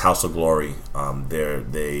 but it's House of Glory.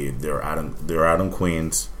 They're out in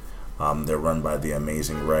Queens. They're run by the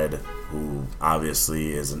amazing Red, who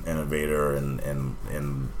obviously is an innovator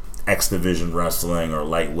in X Division wrestling or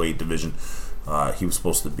lightweight division. He was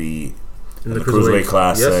supposed to be in the Cruiserweight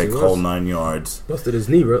Classic, whole 9 yards. Busted his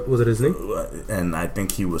knee, bro. Was it his knee? And I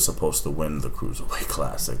think he was supposed to win the Cruiserweight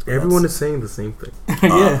Classic. Everyone is saying the same thing.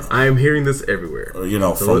 Yeah, I am hearing this everywhere.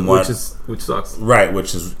 Which sucks. Right,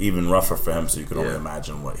 which is even rougher for him. So you can only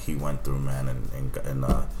imagine what he went through, man. And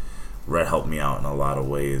Red helped me out in a lot of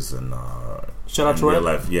ways. And shout out to Red.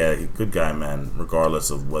 Life, good guy, man. Regardless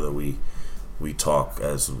of whether we talk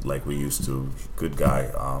as like we used to, good guy.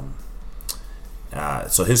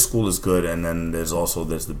 So his school is good, and then there's the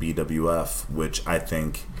BWF, which I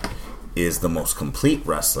think is the most complete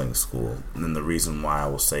wrestling school. And the reason why I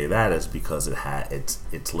will say that is because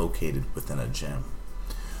it's located within a gym.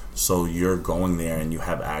 So you're going there and you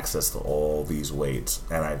have access to all these weights,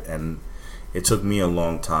 and it took me a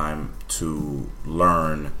long time to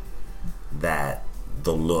learn that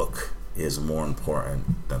the look is more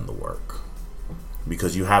important than the work,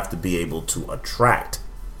 because you have to be able to attract.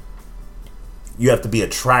 You have to be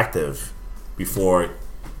attractive before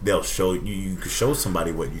they'll show you. You could show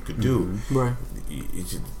somebody what you could do. Right.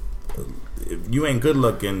 If you ain't good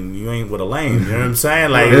looking, you ain't with a lane. You know what I'm saying?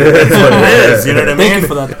 Like, that's what it is. You know what I mean? Thank you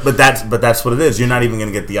for that. But that's what it is. You're not even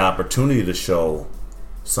going to get the opportunity to show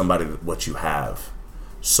somebody what you have.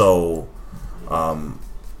 So, I'm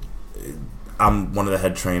one of the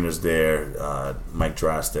head trainers there. Mike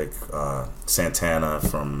Drastic, Santana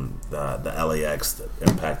from the LAX, the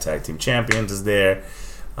Impact Tag Team Champions, is there.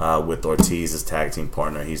 With Ortiz, his tag team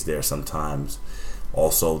partner, he's there sometimes.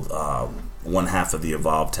 Also, one half of the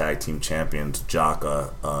Evolve Tag Team Champions,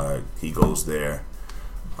 Jaka, he goes there.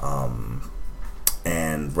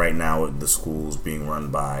 And right now, the school's being run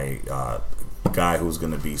by a guy who's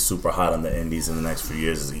going to be super hot on the indies in the next few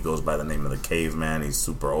years. He goes by the name of the Caveman. He's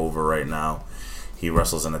super over right now. He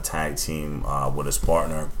wrestles in a tag team with his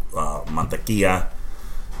partner, Mantequilla.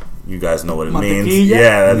 You guys know what it means.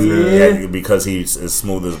 Yeah, yeah, because he's as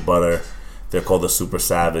smooth as butter. They're called the Super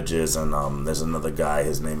Savages, and there's another guy.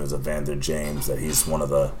 His name is Evander James. That he's one of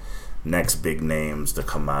the next big names to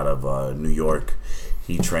come out of New York.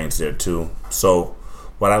 He trains there too. So,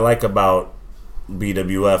 what I like about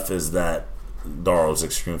BWF is that Darrow's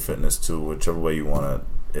Extreme Fitness too, whichever way you want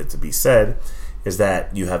it to be said, is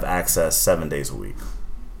that you have access 7 days a week.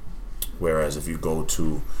 Whereas if you go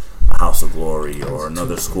to House of Glory or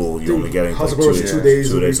another school, you're only getting House like of Glory is 2 days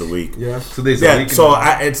 2 days a week. Yeah, 2 days a week. So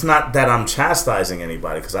it's not that I'm chastising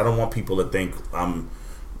anybody, because I don't want people to think I'm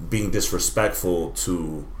being disrespectful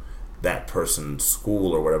to that person's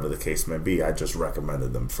school or whatever the case may be. I just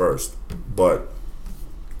recommended them first. But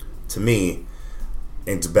to me,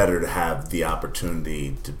 it's better to have the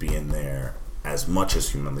opportunity to be in there as much as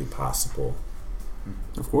humanly possible.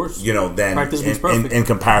 Of course. You know, then Practice makes perfect. in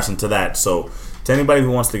comparison to that. So to anybody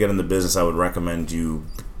who wants to get in the business, I would recommend you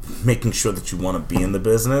making sure that you want to be in the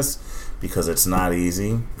business, because it's not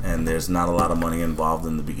easy and there's not a lot of money involved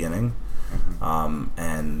in the beginning.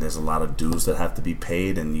 And there's a lot of dues that have to be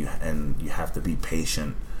paid, and you have to be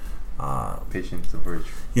patient. Patience is a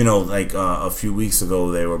virtue. You know, like a few weeks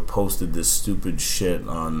ago, they were posted this stupid shit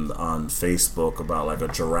on Facebook about like a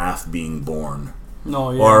giraffe being born.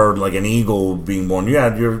 No, yeah. Or like an eagle being born.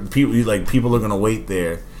 Yeah, people are gonna wait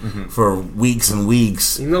there for weeks and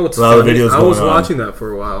weeks. You know what's while the funny? video's I was going on. watching that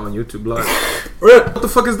for a while on YouTube Live. What the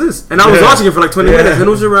fuck is this? And I was watching it for like 20 minutes, and it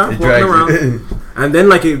was a giraffe walking around, and then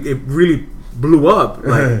like it really blew up.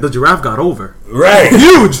 Like the giraffe got over. Right.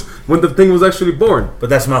 Huge when the thing was actually born.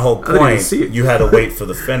 But that's my whole didn't even point. see it. You had to wait for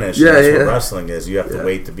the finish. Yeah, and that's yeah. what wrestling is. You have to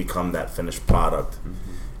wait to become that finished product,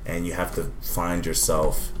 and you have to find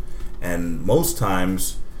yourself. And most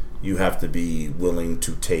times, you have to be willing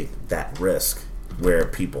to take that risk, where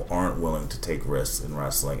people aren't willing to take risks in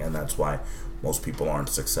wrestling, and that's why most people aren't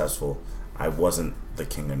successful. I wasn't the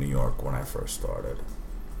king of New York when I first started.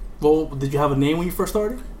 Well, did you have a name when you first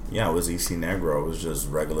started? Yeah, it was EC Negro. It was just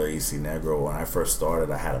regular EC Negro. When I first started,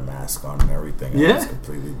 I had a mask on and everything. Yeah? It was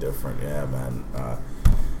completely different. Yeah, man.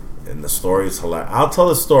 And the story is hilarious. I'll tell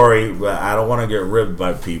a story, but I don't want to get ribbed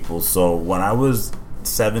by people. So when I was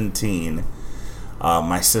 17,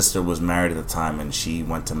 my sister was married at the time, and she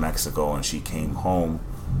went to Mexico, and she came home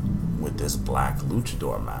with this black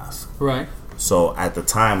luchador mask. Right. So at the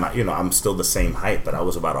time, I'm still the same height, but I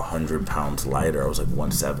was about 100 pounds lighter. I was like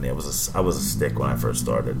 170. I was a stick when I first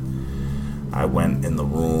started. I went in the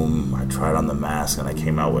room, I tried on the mask, and I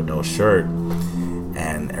came out with no shirt.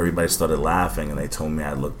 And everybody started laughing, and they told me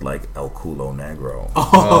I looked like El Culo Negro,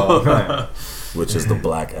 which is the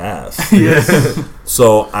black ass. Yes.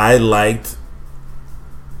 So I liked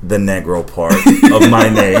the Negro part of my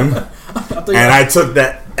name, and I took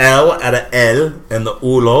that L out of El and the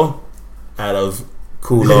Ulo out of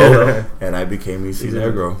Culo, and I became EC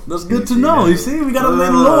Negro. That's good to know. You see, we got a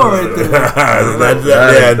little lore right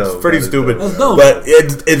there. It's pretty stupid. That's dope. But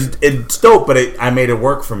it's dope, but I made it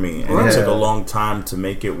work for me, and Right. it took a long time to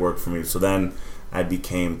make it work for me. So then I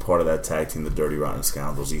became part of that tag team, the Dirty Rotten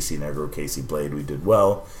Scoundrels, EC Negro, Casey Blade. We did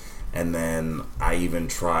well. And then I even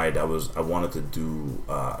tried. I wanted to do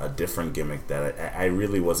a different gimmick that I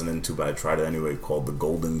really wasn't into, but I tried it anyway. Called the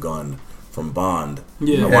Golden Gun from Bond.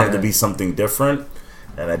 Yeah. I wanted to be something different,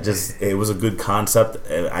 and it was a good concept.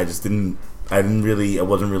 And I wasn't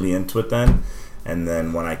really into it then. And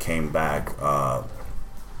then when I came back,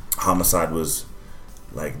 Homicide was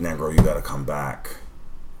like, Negro, you got to come back.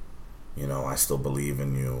 I still believe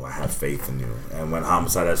in you. I have faith in you. And when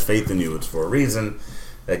Homicide has faith in you, it's for a reason.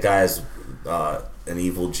 That guy's an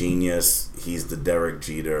evil genius. He's the Derek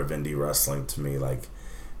Jeter of indie wrestling to me. Like,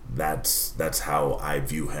 that's how I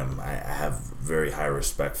view him. I have very high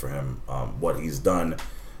respect for him. What he's done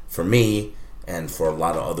for me and for a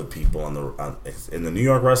lot of other people in the New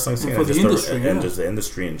York wrestling scene, and just the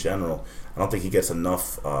industry in general. I don't think he gets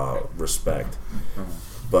enough respect.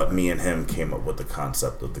 But me and him came up with the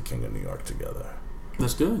concept of the King of New York together.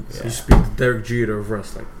 That's good. So you speak the Derek Jeter of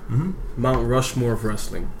wrestling. Mm-hmm. Mount Rushmore of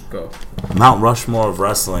wrestling. Go. Mount Rushmore of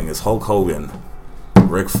wrestling is Hulk Hogan,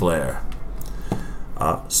 Ric Flair,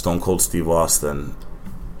 Stone Cold Steve Austin,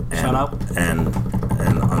 Shout out. And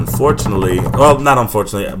unfortunately, well, not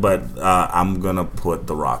unfortunately, but I'm gonna put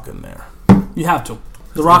The Rock in there. You have to.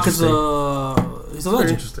 The Rock is he's a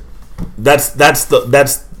legend. Interesting. That's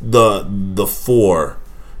the four.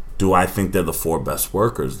 Do I think they're the four best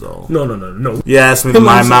workers though? No. Yeah, ask me.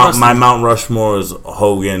 My Mount Rushmore is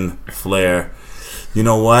Hogan, Flair. You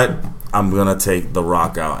know what? I'm gonna take The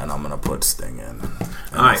Rock out and I'm gonna put Sting in.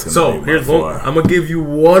 All right. So here's one. I'm gonna give you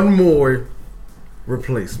one more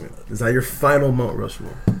replacement. Is that your final Mount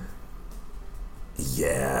Rushmore?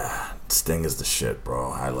 Yeah, Sting is the shit,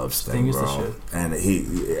 bro. I love Sting, Sting bro. is the shit. And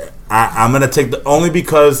I'm gonna take only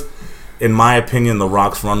because, in my opinion, The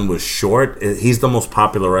Rock's run was short. He's the most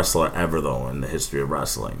popular wrestler ever, though, in the history of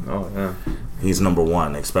wrestling. Oh yeah, he's number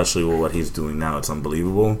one, especially with what he's doing now. It's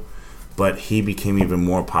unbelievable. But he became even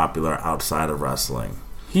more popular outside of wrestling.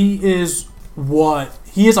 He is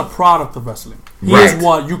a product of wrestling. He Right. is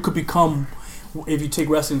what you could become if you take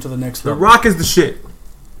wrestling to the next The level. Rock is the shit.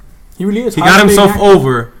 He really is. He got himself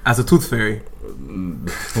over as a tooth fairy. And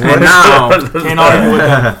now, Can't argue with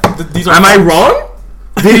that. These are am I facts. wrong?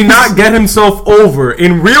 Did he not get himself over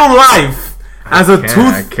in real life as a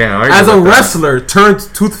wrestler turned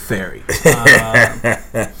tooth fairy?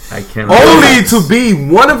 I can't. Only to be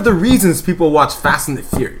one of the reasons people watch Fast and the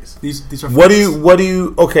Furious. These are What do facts.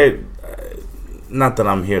 you? Okay, not that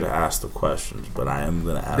I'm here to ask the questions, but I am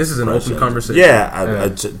going to ask. This is an open questions. conversation. Yeah,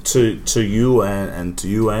 to you and to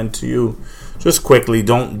you and to you. Just quickly,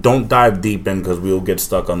 don't dive deep in because we'll get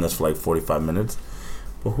stuck on this for like 45 minutes.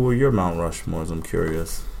 But who are your Mount Rushmores? I'm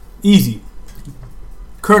curious. Easy.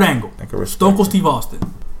 Kurt Angle, I can respect Stone Cold it. Steve Austin,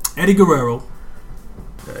 Eddie Guerrero,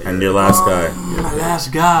 And your last guy. my last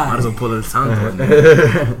Might guy. as well pull it sound.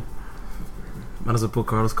 Might as well put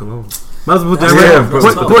Carlos Colon. Might as well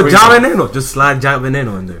put Ja Veneno. Just slide Ja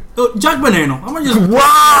Veneno in there. Jack Veneno. I'm gonna just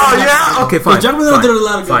Wow, yeah. Okay, fine. Jack Veneno fine. did a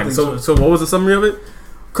lot of good Fine. things. So what was the summary of it?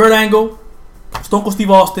 Kurt Angle, Stone Cold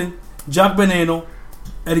Steve Austin, Jack Veneno,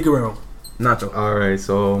 Eddie Guerrero. Nacho. All right,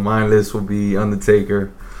 so my list will be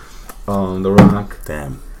Undertaker, The Rock,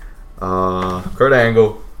 Damn. Kurt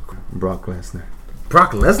Angle, Brock Lesnar.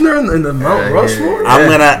 Brock Lesnar in the Mount Rushmore?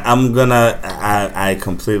 I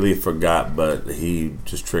completely forgot, but he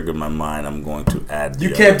just triggered my mind. I'm going to add. You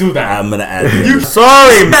can't do that. I'm gonna add.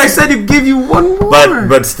 Sorry, man. I said to give you one more.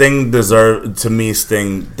 But Sting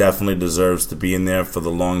Sting definitely deserves to be in there for the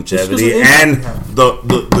longevity It's and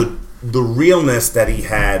the realness that he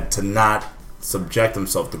had to not subject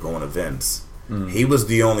himself to going to Vince. He was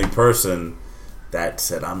the only person that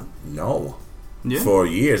said no for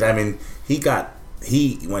years. I mean,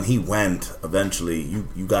 when he went eventually, you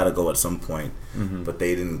got to go at some point, but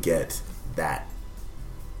they didn't get that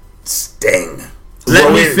Sting.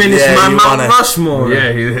 Let me finish my Mount Rushmore.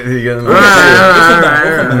 Yeah, he got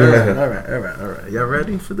All right. Y'all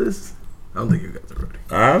ready for this? I don't think you guys are ready.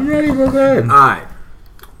 I'm ready for that. All right.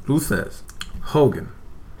 Lou says Hogan,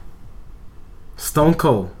 Stone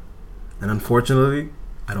Cold, and unfortunately,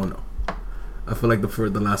 I don't know. I feel like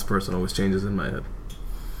the last person always changes in my head.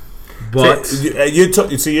 But you're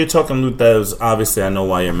talking Luthez. Obviously, I know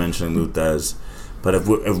why you're mentioning Luthez. But if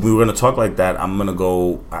we were going to talk like that, I'm going to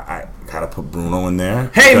go. I gotta put Bruno in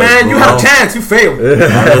there. hey, man, you had a chance. You failed.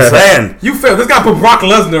 I'm just saying. You failed. This guy put Brock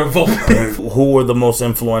Lesnar involved. Who were the most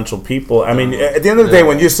influential people? I mean, at the end of the day,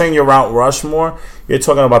 when you're saying you're Mount Rushmore, you're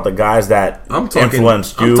talking about the guys that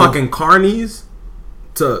influenced you. I'm talking Carnies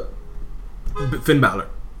to Finn Balor.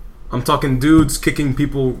 I'm talking dudes kicking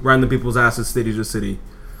random people's asses city to city.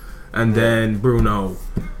 And then Bruno.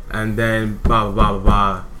 And then blah, blah, blah,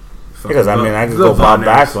 blah. Because I could go Bob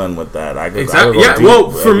Backlund with that. Exactly. Yeah. Well,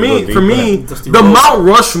 for me, the Mount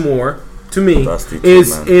Rushmore to me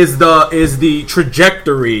is the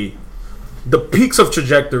trajectory, the peaks of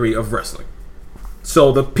trajectory of wrestling.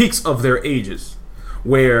 So the peaks of their ages,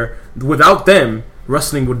 where without them,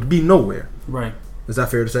 wrestling would be nowhere. Right. Is that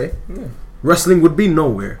fair to say? Yeah. Wrestling would be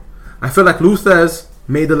nowhere. I feel like Luthez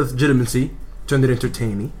made the legitimacy, turned it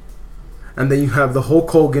entertaining. and then you have the Hulk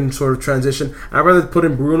Hogan sort of transition. I'd rather put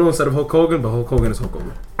in Bruno instead of Hulk Hogan, but Hulk Hogan is Hulk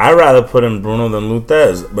Hogan. I'd rather put in Bruno than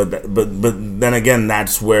Luthez, but then again,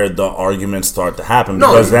 that's where the arguments start to happen.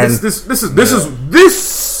 No, Because then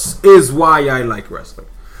this is why I like wrestling.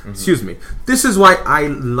 Excuse me. This is why I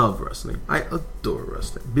love wrestling. I adore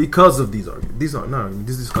wrestling because of these arguments.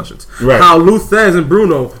 These discussions. Right. How Luthez and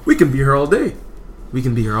Bruno, we can be here all day. We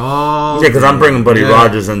can be here all. Yeah, because day. I'm bringing Buddy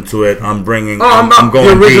Rogers into it. I'm bringing. I'm going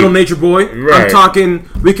the original deep. Nature Boy. Right. I'm talking.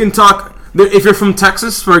 We can talk. If you're from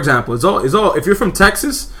Texas, for example, it's all. If you're from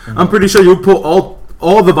Texas, I'm pretty sure you'll put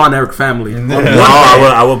all the Von Erich family. No,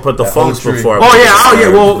 I would put the Funks before. Well,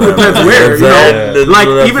 it depends where. You know, Yeah. like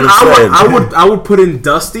That's even what I would put in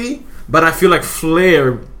Dusty, but I feel like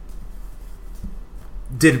Flair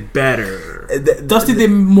did better. Dusty did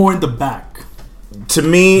more in the back. To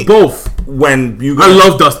me, Both. when you I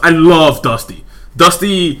love Dusty. I love Dusty.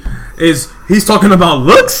 Dusty he's talking about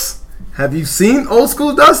looks. Have you seen old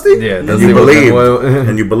school Dusty? Yeah, and Dusty you was believed, like,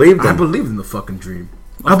 and you believed I him. believed in the fucking dream.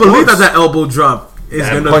 I believe that elbow drop is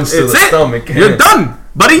That gonna. punch to It's the it. stomach. You're done,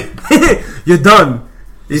 buddy. You're done.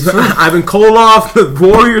 Ivan Koloff, the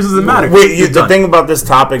Warriors doesn't matter. Wait, You're the done. thing about this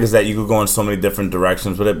topic is that you could go in so many different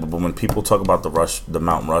directions with it. But when people talk about the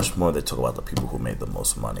Mount Rushmore, they talk about the people who made the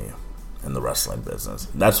most money in the wrestling business.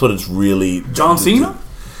 That's what it's really. John Cena?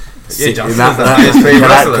 Yeah, John Cena's the highest paid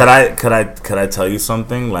wrestler. Could I tell you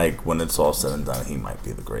something? Like, when it's all said and done, he might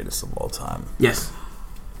be the greatest of all time. Yes.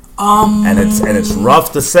 And it's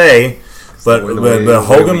rough to say, but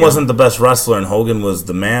Hogan wasn't the best wrestler, and Hogan was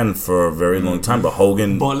the man for a very long time. But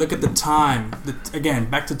Hogan. But look at the time. Again,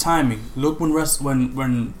 back to timing. Look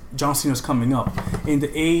when John Cena's coming up in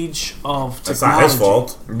the age of technology. That's not his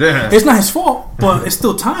fault. Yeah. It's not his fault, but it's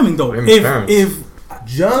still timing though. Him and Terrence. If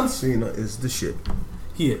John Cena is the shit.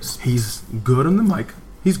 he is, He's good on the mic.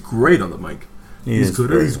 He's great on the mic. He is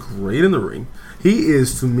great. He's great in the ring. He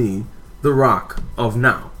is to me the Rock of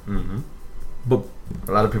now. But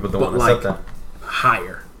A lot of people don't But want to accept that.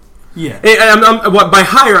 higher. yeah. And by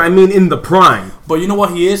higher, I mean in the prime. But you know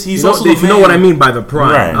what he is? He's You know, also if the you know man- what I mean by the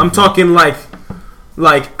prime, Right. I'm talking like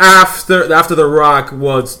after the Rock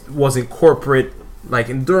was in corporate, like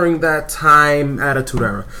and during that time Attitude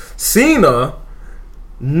Era. Cena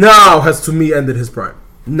now has to me ended his prime.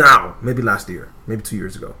 Now, maybe last year, maybe 2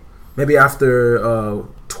 years ago, maybe after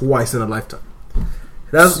twice in a lifetime.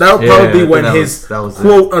 That'll probably be when his that was it.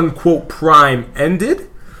 quote unquote prime ended.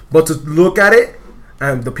 But to look at it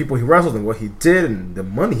and the people he wrestled and what he did and the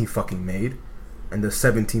money he fucking made and the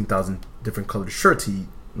 17,000 different colored shirts he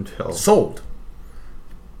sold,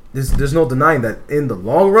 there's no denying that in the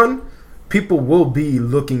long run, people will be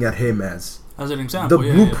looking at him as as an example. the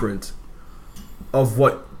yeah, blueprint of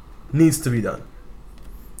what needs to be done.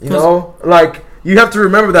 You 'Cause- know, like you have to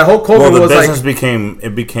remember that Hulk Hogan Well, the was business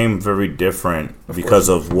like became very different because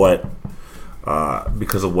of what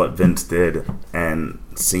Vince did, and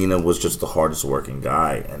Cena was just the hardest working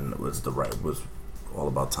guy, and was all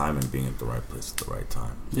about timing, being at the right place at the right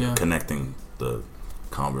time, Yeah. connecting the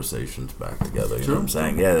conversations back together. You True. know what I'm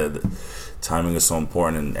saying? Yeah, the timing is so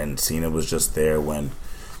important, and Cena was just there when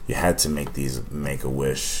you had to make these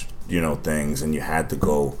Make-A-Wish, things, and you had to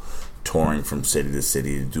go touring from city to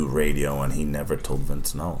city to do radio, and he never told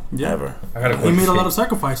Vince no. Yeah. Ever. I got a He question. made a lot of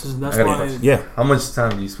sacrifices, and that's I got a why. question. Yeah. How much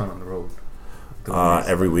time do you spend on the road?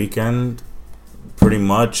 Every weekend, pretty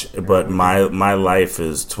much. But my life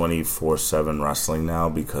is 24/7 wrestling now,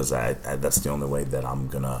 because I that's the only way that I'm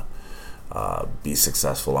gonna be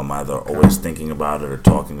successful. I'm either always thinking about it or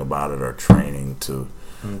talking about it or training to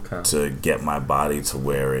get my body to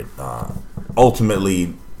where it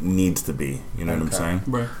ultimately needs to be. You know what I'm saying?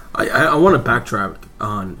 Right. I want to backtrack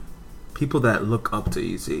on people that look up to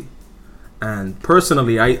EC. And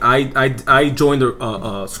personally, I joined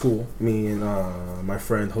a school, me and my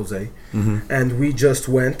friend Jose, and we just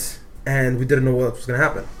went and we didn't know what was going to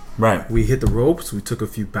happen. Right. We hit the ropes, we took a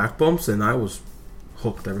few back bumps, and I was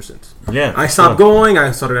hooked ever since. Yeah. I stopped going, I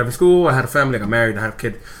started having school, I had a family, I got married, I had a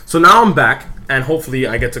kid. So now I'm back, and hopefully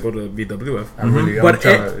I get to go to BWF. But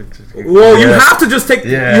you have to just take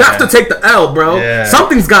you have to take the L, bro. Yeah.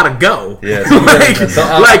 Something's got to go. Yeah.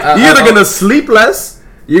 You're either going to sleep less,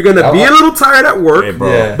 you're going to be a little tired at work. Hey, bro.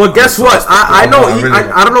 Yeah. But guess what? I know. I really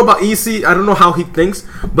I don't know about EC. I don't know how he thinks.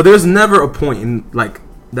 But there's never a point in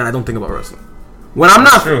that I don't think about wrestling. When I'm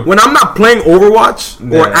not playing Overwatch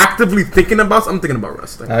or actively thinking about, I'm thinking about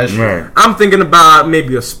wrestling. That's true. Right. I'm thinking about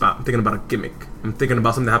maybe a spot. I'm thinking about a gimmick. I'm thinking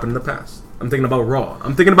about something that happened in the past. I'm thinking about Raw.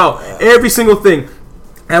 I'm thinking about every single thing.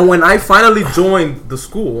 And when I finally joined the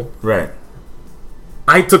school, Right.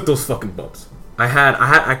 I took those fucking bumps.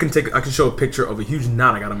 I can show a picture of a huge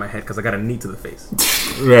knot I got on my head because I got a knee to the face.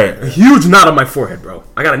 Right. A huge knot on my forehead, bro.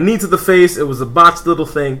 I got a knee to the face. It was a botched little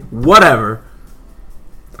thing. Whatever.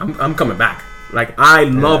 I'm coming back. Like I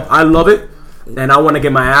love it, and I want to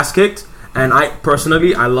get my ass kicked. And I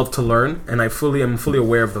personally, I love to learn, and am fully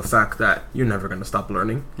aware of the fact that you're never gonna stop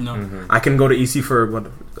learning. No. Mm-hmm. I can go to EC for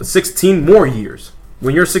 16 more years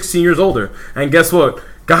when you're 16 years older, and guess what?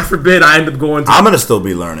 God forbid I end up going to. I'm gonna still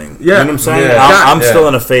be learning. Yeah. You know what I'm saying? Yeah. I'm still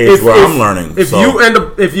in a phase where I'm learning. If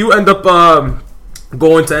you end up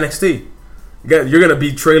going to NXT, you're gonna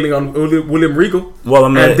be trailing on William Regal. Well, I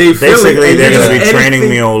mean, and they're gonna be training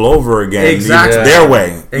me all over again. Exactly. Their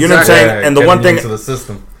way. You know what I'm saying? Yeah, and the one thing, into the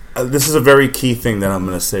system. This is a very key thing that I'm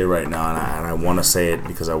going to say right now, and I want to say it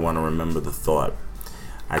because I want to remember the thought.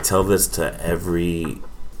 I tell this to every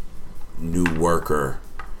new worker.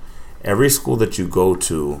 Every school that you go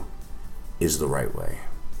to is the right way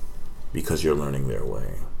because you're learning their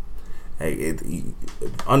way. You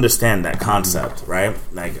understand that concept, right?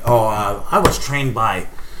 Like, I was trained by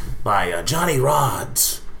Johnny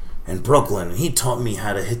Rods in Brooklyn, and he taught me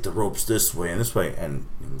how to hit the ropes this way and this way. And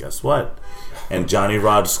guess what? And Johnny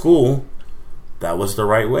Rod's school, that was the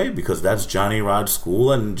right way because that's Johnny Rod's school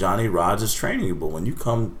and Johnny Rod's is training you. But when you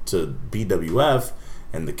come to BWF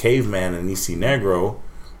and the Caveman and EC Negro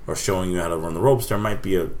are showing you how to run the ropes, there might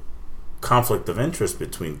be a conflict of interest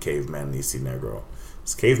between Caveman and EC Negro.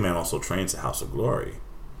 This Caveman also trains at House of Glory,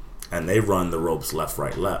 and they run the ropes left,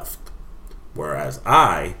 right, left. Whereas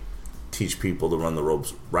I teach people to run the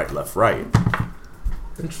ropes right, left, right.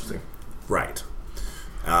 Interesting. Right.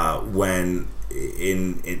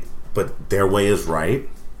 But their way is right,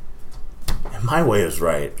 and my way is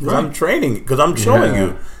right. Because I'm training, because I'm showing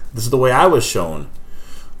you. This is the way I was shown.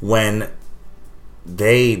 When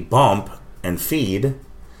they bump and feed,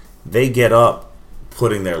 they get up,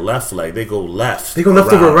 putting their left leg. They go left. They go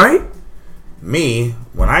left over right? Me,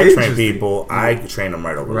 when I train people, I train them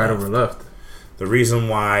right over left. Right over left. The reason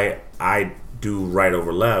why I do right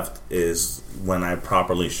over left is when I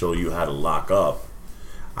properly show you how to lock up,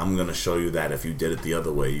 I'm going to show you that if you did it the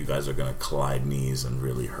other way, you guys are going to collide knees and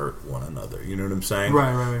really hurt one another. You know what I'm saying?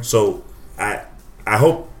 Right. So I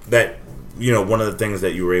hope that, one of the things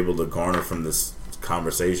that you were able to garner from this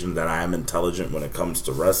conversation, that I am intelligent when it comes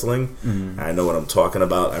to wrestling. Mm-hmm. I know what I'm talking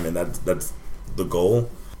about. I mean, that's the goal.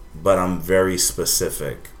 But I'm very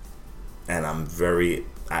specific, and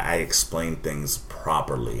I explain things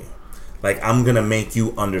properly. Like, I'm going to make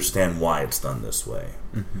you understand why it's done this way.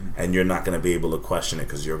 Mm-hmm. And you're not going to be able to question it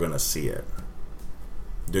because you're going to see it.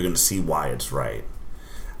 You're going to see why it's right.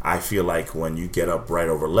 I feel like when you get up right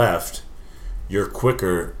over left, you're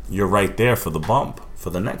quicker. You're right there for the bump,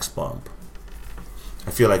 for the next bump.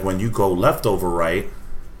 I feel like when you go left over right,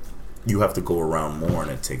 you have to go around more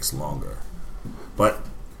and it takes longer. But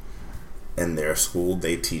in their school,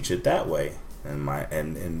 they teach it that way.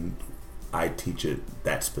 And I teach it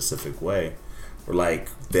that specific way. Like,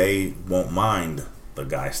 they won't mind the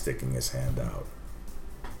guy sticking his hand out.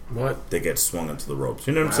 What? They get swung into the ropes.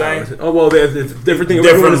 You know what I'm saying? Oh, well, there's different things.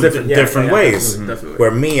 Different ways. Definitely.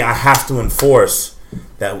 Where me, I have to enforce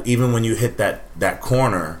that even when you hit that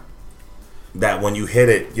corner, that when you hit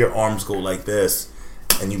it, your arms go like this,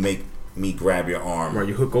 and you make me grab your arm, right,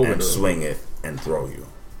 you hook over and swing it and throw you.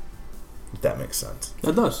 If that makes sense.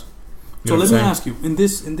 That does. You so know let me ask you, in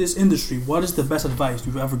this industry, what is the best advice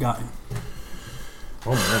you've ever gotten?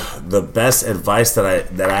 Oh man, the best advice that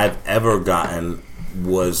I've ever gotten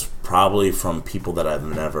was probably from people that I've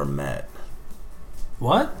never met.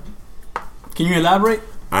 What? Can you elaborate?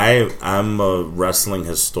 I'm a wrestling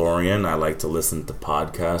historian. I like to listen to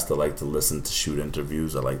podcasts. I like to listen to shoot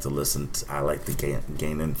interviews. I like to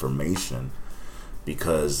gain information,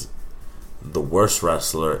 because the worst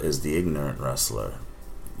wrestler is the ignorant wrestler,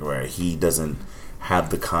 where he doesn't have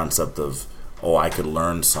the concept of, I could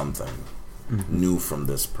learn something new from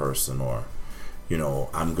this person, or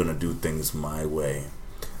I'm gonna do things my way.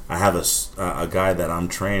 I have a guy that I'm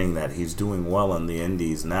training that he's doing well in the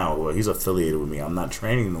indies now. Well, he's affiliated with me. I'm not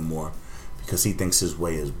training no more because he thinks his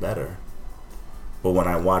way is better. But when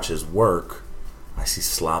I watch his work, I see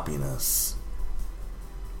sloppiness.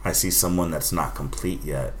 I see someone that's not complete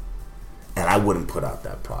yet. And I wouldn't put out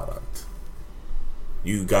that product.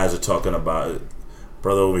 You guys are talking about,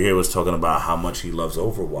 brother over here was talking about how much he loves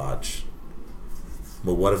Overwatch.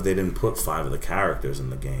 But what if they didn't put 5 of the characters in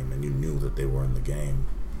the game and you knew that they were in the game?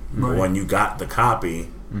 Right. When you got the copy,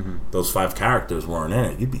 those 5 characters weren't in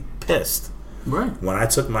it. You'd be pissed. Right. When I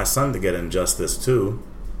took my son to get Injustice 2,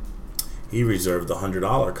 he reserved the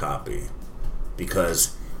 $100 copy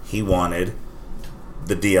because he wanted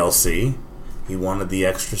the DLC He wanted the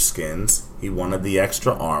extra skins. He wanted the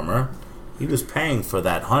extra armor. He was paying for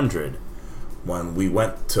that 100. When we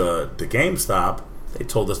went to the GameStop, they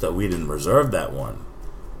told us that we didn't reserve that one.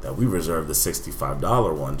 That we reserved the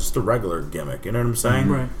 $65 one, just a regular gimmick. You know what I'm saying?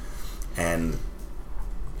 Right. And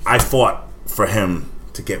I fought for him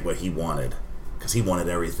to get what he wanted because he wanted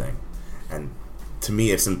everything. And to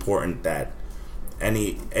me, it's important that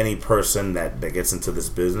any person that gets into this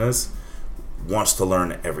business wants to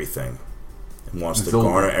learn everything and wants to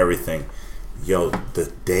garner everything. Yo,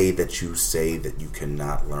 the day that you say that you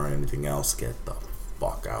cannot learn anything else, get the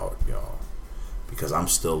fuck out, yo. Because I'm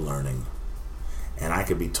still learning. And I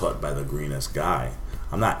could be taught by the greenest guy.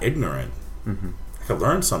 I'm not ignorant. I could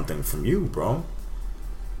learn something from you, bro.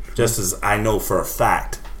 Just as I know for a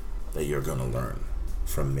fact that you're going to learn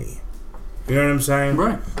from me. You know what I'm saying?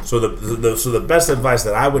 Right. So the best advice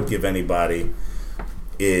that I would give anybody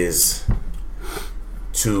is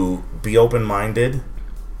to be open-minded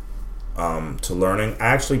to learning. I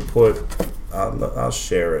actually put, I'll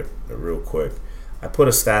share it real quick. I put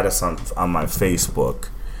a status on my Facebook.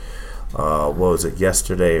 What was it,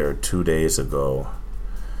 yesterday or 2 days ago?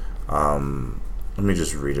 Let me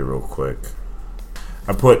just read it real quick.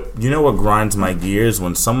 I put, you know what grinds my gears?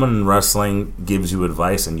 When someone in wrestling gives you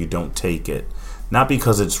advice and you don't take it. Not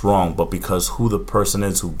because it's wrong, but because who the person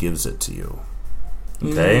is who gives it to you.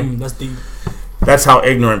 Okay? That's deep. That's how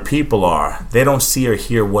ignorant people are. They don't see or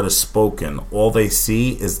hear what is spoken. All they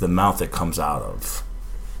see is the mouth it comes out of.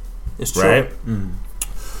 It's true. Right?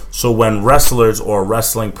 So when wrestlers or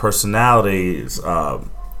wrestling personalities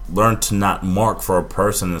learn to not mark for a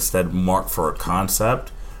person, instead mark for a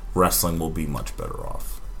concept, wrestling will be much better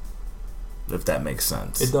off. If that makes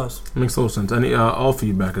sense. It does. It makes total sense. And all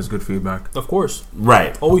feedback is good feedback. Of course.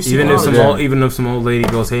 Right. Always Even if some old lady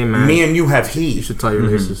goes, "Hey man, me and you have heat. you should tie your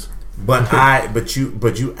laces." But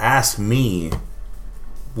you asked me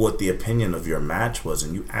what the opinion of your match was,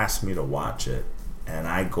 and you asked me to watch it, and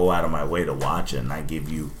I go out of my way to watch it, and I give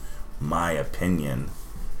you my opinion.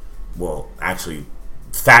 Well, actually,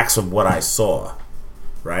 facts of what I saw,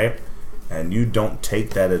 right? And you don't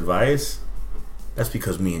take that advice. That's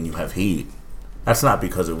because me and you have heat. That's not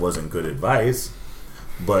because it wasn't good advice,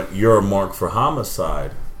 but you're a mark for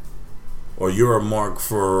Homicide, or you're a mark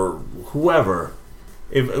for whoever.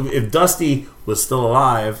 If Dusty was still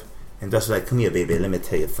alive and Dusty was like, "Come here, baby, let me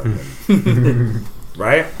tell you something,"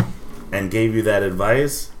 right? And gave you that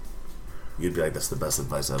advice, you'd be like, "That's the best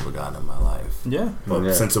advice I've ever gotten in my life." Yeah.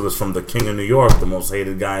 But since it was from the King of New York, the most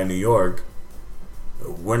hated guy in New York,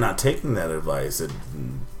 we're not taking that advice. It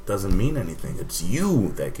doesn't mean anything. It's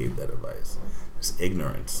you that gave that advice. It's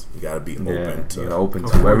ignorance. You got to be open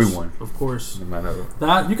to everyone. Of course. No matter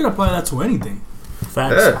That you can apply that to anything.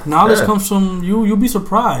 facts. Yeah. Knowledge comes from you. You'll be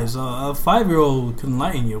surprised. A 5-year-old can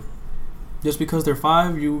enlighten you. Just because they're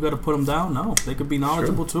 5, you got to put them down. No, they could be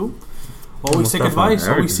knowledgeable too. Always Almost take definitely. advice.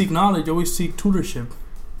 Always seek knowledge. Always seek tutorship.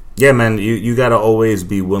 Yeah, man, you got to always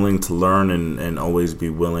be willing to learn and always be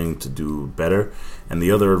willing to do better. And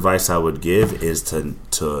the other advice I would give is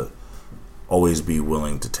to always be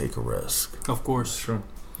willing to take a risk. Of course. Sure.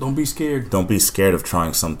 Don't be scared. Don't be scared of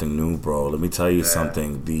trying something new, bro. Let me tell you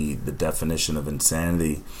something. The definition of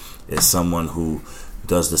insanity is someone who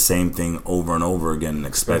does the same thing over and over again and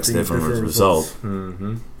expects different results.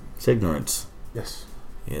 It's ignorance. Yes.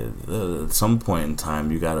 Yeah, at some point in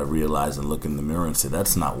time, you got to realize and look in the mirror and say,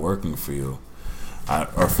 that's not working for you.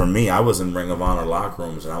 Or for me, I was in Ring of Honor locker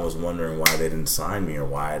rooms and I was wondering why they didn't sign me or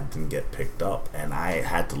why I didn't get picked up. And I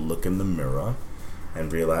had to look in the mirror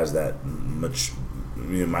and realize that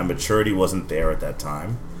my maturity wasn't there at that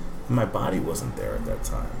time. And my body wasn't there at that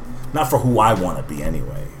time. Not for who I want to be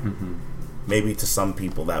anyway. Maybe to some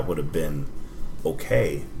people that would have been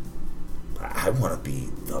okay. But I want to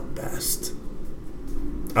be the best.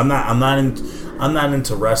 I'm not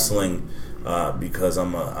into wrestling because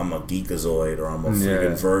I'm a geekazoid or I'm a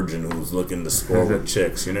freaking virgin who's looking to score with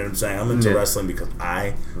chicks. You know what I'm saying? I'm into wrestling because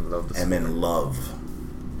I am in love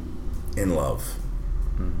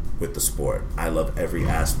with the sport. I love every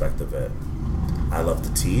aspect of it. I love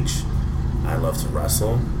to teach. I love to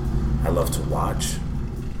wrestle. I love to watch.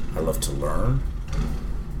 I love to learn.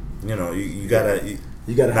 You know, you gotta.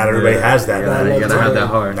 Not everybody has that. You gotta have that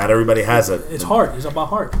heart. Not everybody has it. It's heart. It's about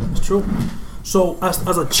heart. It's true. So,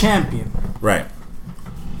 as a champion, Right.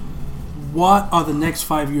 what are the next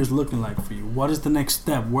 5 years looking like for you? What is the next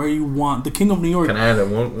step? Where you want the King of New York? Can I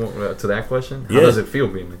add one to that question? How Yeah. does it feel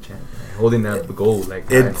being a champion? Holding that gold like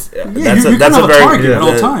It's Yeah, that's you're that's gonna a have a very target at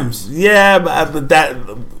all times. Yeah, but that.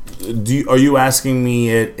 Are you asking me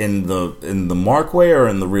it in the Mark way or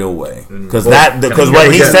in the real way? Because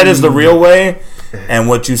what he said is the real way. And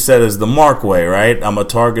what you said is the Mark way, right? I'm a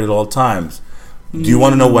target at all times. Do you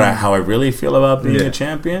want to know how I really feel about being a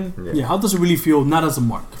champion? Yeah. How does it really feel not as a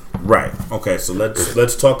Mark? Right. Okay. So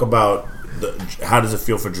let's talk about how does it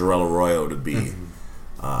feel for Jarrell Arroyo to be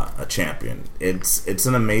a champion? It's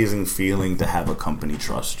an amazing feeling to have a company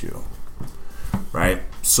trust you, right?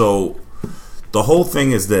 So the whole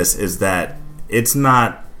thing is that it's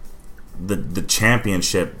not the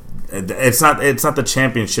championship. It's not the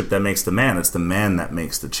championship that makes the man. It's the man that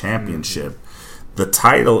makes the championship. The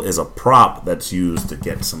title is a prop that's used to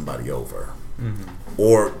get somebody over,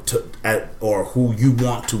 or who you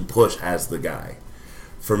want to push as the guy.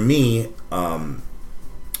 For me,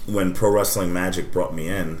 when Pro Wrestling Magic brought me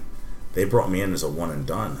in, they brought me in as a one and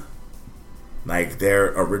done. Like their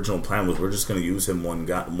original plan was, we're just going to use him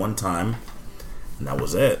one time, and that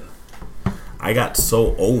was it. I got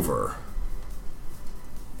so over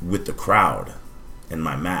with the crowd in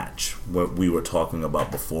my match, what we were talking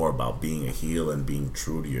about before about being a heel and being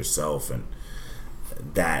true to yourself, and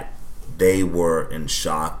that they were in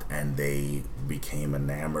shock and they became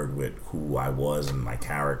enamored with who I was and my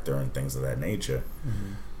character and things of that nature.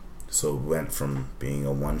 So it went from being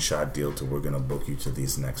a one-shot deal to we're going to book you to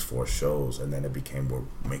these next 4 shows, and then it became we're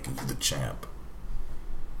making you the champ.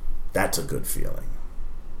 That's a good feeling,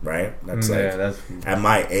 right? That's at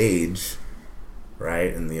my age,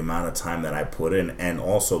 right, and the amount of time that I put in, and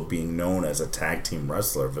also being known as a tag team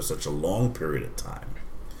wrestler for such a long period of time.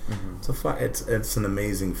 It's an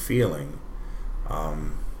amazing feeling.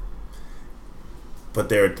 But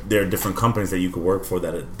there are different companies that you could work for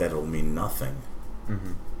that'll mean nothing.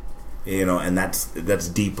 You know, and that's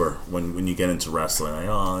deeper when you get into wrestling. Like,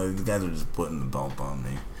 oh, the guys are just putting the belt on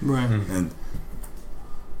me, right? And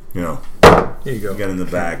you know, here you go. Get in the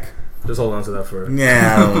back. Just hold on to that for.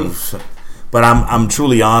 Yeah, but I'm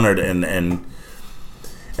truly honored, and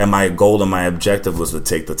my goal and my objective was to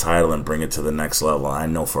take the title and bring it to the next level. I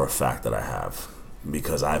know for a fact that I have,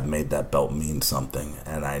 because I've made that belt mean something,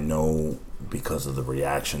 and I know because of the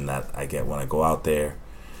reaction that I get when I go out there,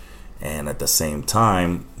 and at the same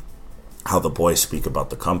time, how the boys speak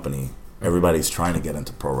about the company. Everybody's trying to get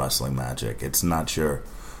into Pro Wrestling Magic. It's not your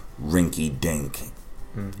rinky-dink,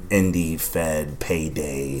 indie fed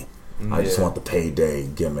payday. I just want the payday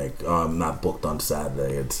gimmick. I'm not booked on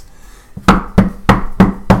Saturday. It's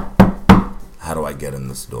how do I get in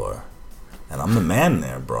this door? And I'm the man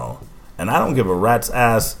there, bro. And I don't give a rat's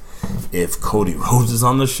ass if Cody Rhodes is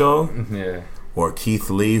on the show, or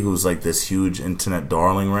Keith Lee, who's like this huge internet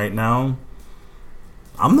darling right now.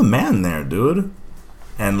 I'm the man there, dude.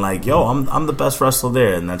 And like, yo, I'm the best wrestler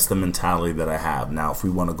there, and that's the mentality that I have. Now, if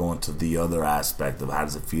we want to go into the other aspect of how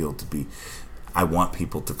does it feel to be, I want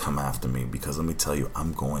people to come after me, because let me tell you,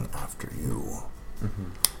 I'm going after you.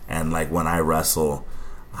 And like when I wrestle,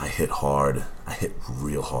 I hit hard. I hit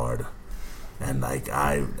real hard. And like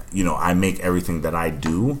I make everything that I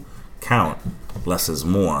do count. Less is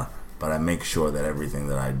more, but I make sure that everything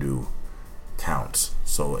that I do counts.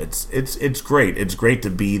 So it's great. It's great to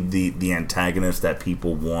be the antagonist that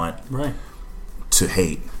people want to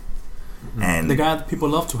hate, and the guy that people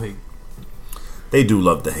love to hate. They do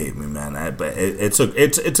love to hate me, man. But it's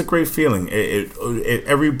a great feeling.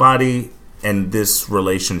 Everybody in this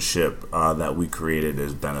relationship that we created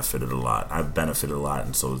has benefited a lot. I've benefited a lot,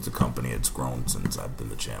 and so has the company. It's grown since I've been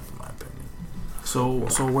the champ, in my opinion.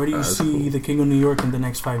 So where do you see the King of New York in the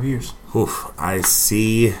next 5 years? Oof, I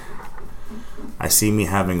see me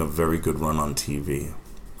having a very good run on TV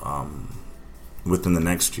within the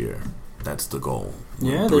next year. That's the goal.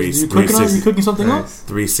 Yeah, you cooking something up?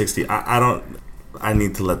 360. I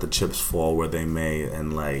need to let the chips fall where they may,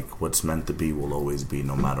 and like what's meant to be will always be,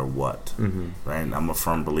 no matter what. Right? And I'm a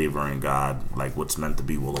firm believer in God. Like what's meant to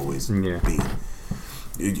be will always be.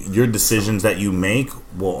 Your decisions that you make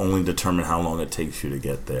will only determine how long it takes you to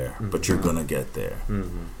get there, but you're gonna get there.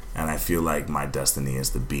 And I feel like my destiny is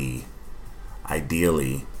to be,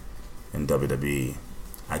 ideally, in WWE.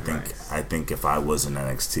 I think if I was in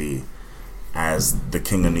NXT as the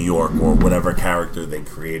King of New York or whatever character they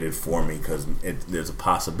created for me, because there's a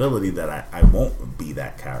possibility that I won't be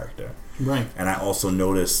that character. Right. And I also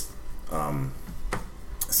noticed,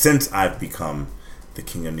 since I've become the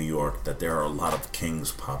King of New York, that there are a lot of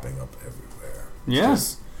kings popping up everywhere.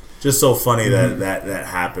 Yes. Just so funny that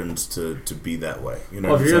happens to be that way. You know,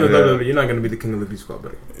 well, if you're in the WWE, you're not going to be the king of the Beast Squad,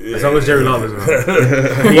 buddy. As long as Jerry Lawler's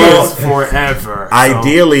around. He is forever.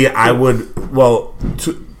 Ideally, so. I would. Well,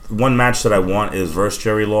 one match that I want is versus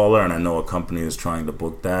Jerry Lawler, and I know a company is trying to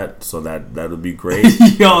book that, so that would be great.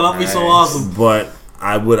 Yo, that'd be so awesome. But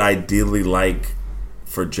I would ideally like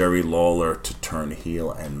for Jerry Lawler to turn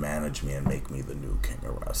heel and manage me and make me the new king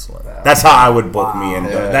of wrestling. That's how I would book me, and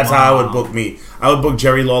that's how I would book me. I would book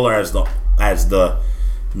Jerry Lawler as the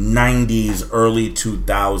 90s, early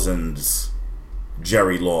 2000s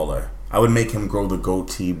Jerry Lawler. I would make him grow the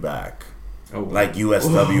goatee back, like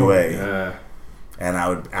USWA. Yeah. And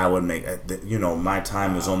I would make, my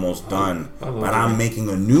time is almost done, but I'm making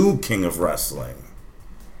a new king of wrestling,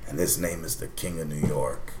 and his name is the King of New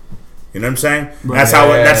York. You know what I'm saying? Right. That's how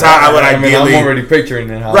I would ideally. I'm already picturing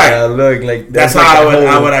it. How right. That look like. That's how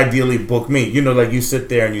I would ideally book me. Like you sit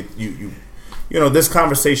there and you this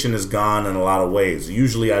conversation is gone in a lot of ways.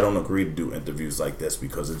 Usually, I don't agree to do interviews like this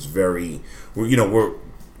because it's very,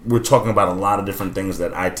 we're talking about a lot of different things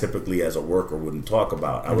that I typically, as a worker, wouldn't talk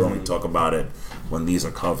about. I would only talk about it when these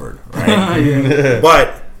are covered, right?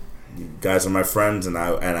 But you guys are my friends, and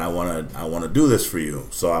I want to do this for you.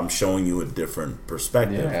 So I'm showing you a different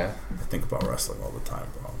perspective. Yeah. I think about wrestling all the time,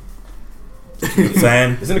 bro. You know what I'm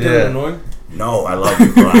saying? Isn't it kind of annoying? No, I love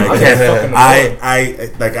it, bro. I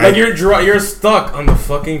can't. You're stuck on the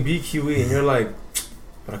fucking BQE, and you're like,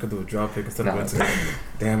 but I could do a drop pick instead of Vincent.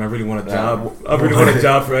 Damn, I really want a job. I really want a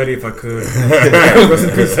job for Eddie if I could.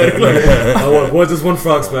 I want just one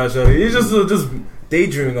frog splash, Eddie. He's just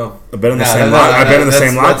daydreaming of. I've been in the same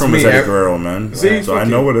locker room as Eddie Guerrero, man. See, so I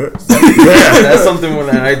know what it is. That's something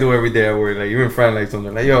that I do every day at work. Like even Fran like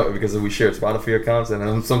something like because we share Spotify accounts, and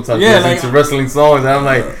I'm sometimes listening to wrestling songs, and I'm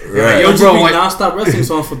like, yo, bro, non-stop wrestling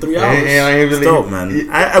songs for 3 hours. It's dope, man.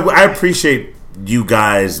 I appreciate you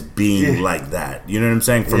guys being like that. You know what I'm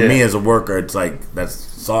saying? For me as a worker, it's like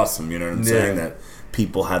that's awesome. You know what I'm saying? That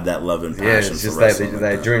people have that love and passion. Yeah, it's just for wrestling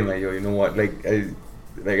that dream. Like, yo, you know what? Like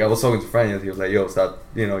I was talking to Fran, he was like, yo, stop.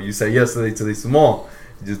 You said yesterday to the small.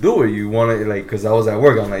 Just do it. You want to, because I was at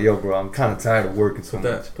work. I'm like, yo, bro, I'm kind of tired of working so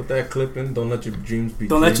much. Put that clip in. Don't let your dreams be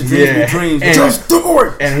dreams. Let your dreams be dreams. And, just do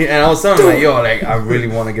it. And I was telling him, like, yo, I really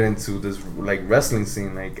want to get into this, wrestling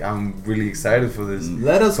scene. Like, I'm really excited for this.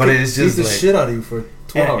 Let us beat the shit out of you for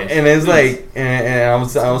 2 hours. And it's like, and I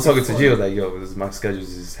was talking to Gio, like, yo, my schedule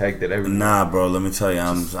is just hectic every day. Nah, bro, let me tell you,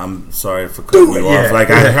 I'm sorry for cutting you off.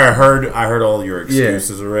 Like, I heard all your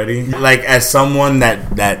excuses already. Like, as someone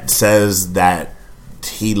that says that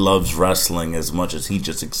he loves wrestling as much as he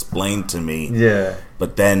just explained to me. Yeah.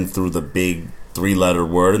 But then threw the big 3-letter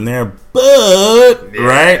word in there,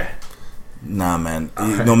 right? Nah, man.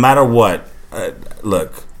 No matter what,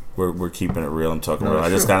 look, we're keeping it real. I'm talking about. I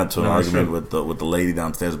just got into an argument with the lady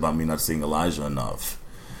downstairs about me not seeing Elijah enough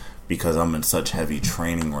because I'm in such heavy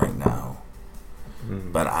training right now.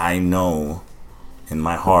 But I know in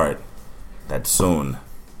my heart that soon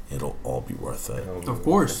it'll all be worth it. Of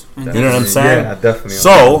course. You know what I'm saying? Yeah, definitely.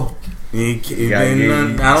 So, I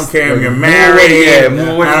don't care if you're married.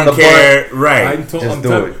 I don't care. Right. Just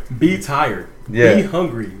do it. Be tired. Yeah. Be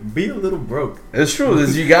hungry. Be a little broke. It's true.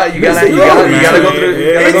 You gotta go through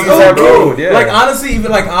that road. Yeah. Like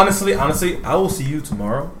honestly, I will see you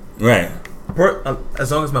tomorrow. Right.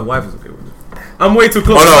 As long as my wife is okay with it. I'm way too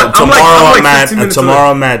close. Oh no!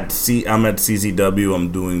 Tomorrow I'm at CZW.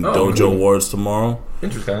 I'm doing Dojo Wars tomorrow.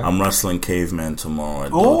 Interesting. I'm wrestling Caveman tomorrow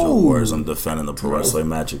at Dojo Wars. I'm defending the Pro Wrestling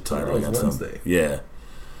Magic title against him. Yeah.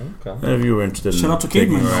 Okay. If you were interested, shout out to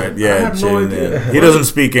Caveman. Right? Yeah. I have no idea. He doesn't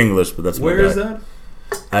speak English, but that's where is that?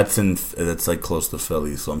 That's like close to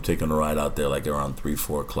Philly, so I'm taking a ride out there like around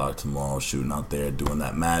 3-4 o'clock tomorrow. Shooting out there, doing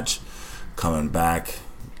that match, coming back.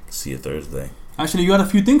 See you Thursday. Actually, you got a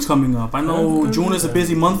few things coming up. I know June is a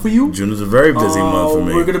busy month for you. June is a very busy month for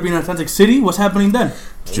me. We're going to be in Atlantic City. What's happening then?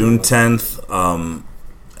 June 10th.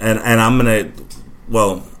 And I'm going to...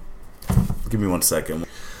 Well, give me 1 second.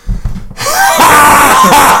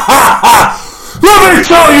 Let me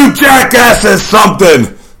tell you, jackasses,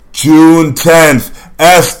 something. June 10th,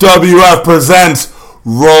 SWF presents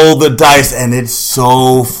Roll the Dice. And it's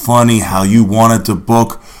so funny how you wanted to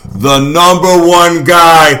book the #1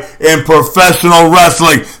 guy in professional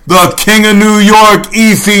wrestling, the King of New York,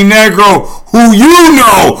 EC Negro, who you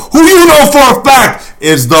know for a fact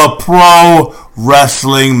is the Pro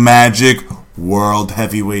Wrestling Magic World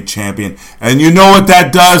Heavyweight Champion. And you know what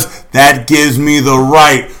that does? That gives me the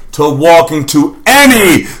right to walk into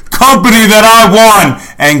any company that I want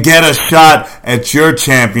and get a shot at your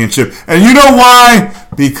championship. And you know why?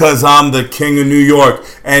 Because I'm the King of New York.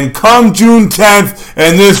 And come June 10th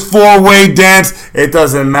in this 4-way dance, it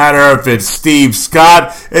doesn't matter if it's Steve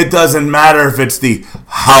Scott. It doesn't matter if it's the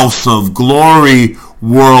House of Glory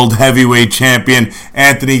World Heavyweight Champion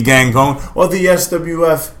Anthony Gangone or the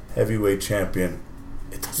SWF Heavyweight Champion.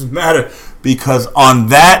 It doesn't matter because on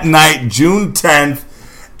that night, June 10th,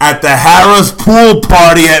 at the Harris Pool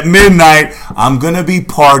Party at midnight, I'm going to be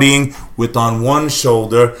partying with on one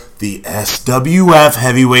shoulder the SWF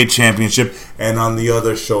Heavyweight Championship and on the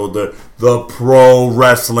other shoulder the Pro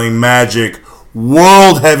Wrestling Magic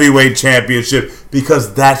World Heavyweight Championship,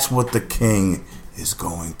 because that's what the King is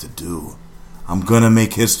going to do. I'm going to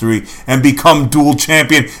make history and become dual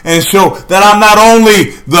champion and show that I'm not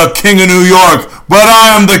only the King of New York, but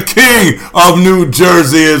I am the King of New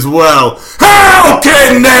Jersey as well. Hail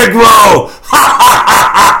King Negro!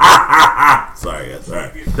 Sorry, guys.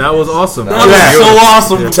 Sorry. That was awesome. That was so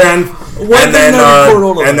awesome. 10.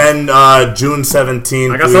 And then June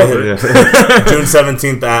 17th. I got something. June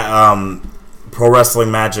 17th, Pro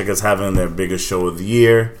Wrestling Magic is having their biggest show of the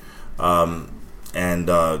year. And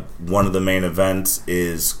one of the main events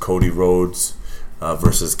is Cody Rhodes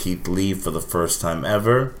versus Keith Lee for the first time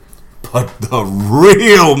ever. But the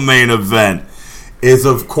real main event is,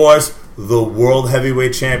 of course, the World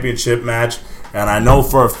Heavyweight Championship match. And I know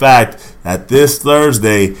for a fact that this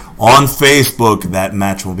Thursday on Facebook that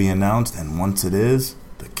match will be announced. And once it is,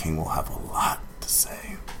 the King will have a lot to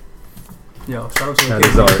say. Yo, shout out to the That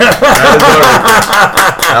King. is alright.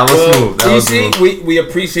 That was smooth. That was DC, smooth. we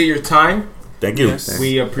appreciate your time. Thank you. Yes.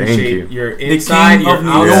 We appreciate you. your inside, King your of New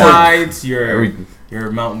York. outsides, your Everything.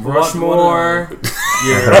 Mount Rushmore,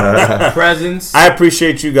 your presence. I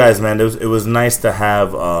appreciate you guys, man. It was nice to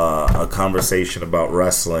have a conversation about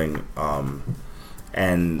wrestling,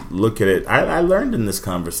 and look at it. I learned in this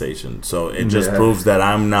conversation, so it just proves that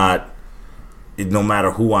I'm not. No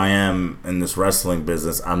matter who I am in this wrestling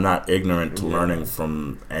business, I'm not ignorant to learning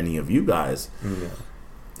from any of you guys. Yeah.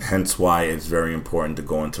 Hence why it's very important to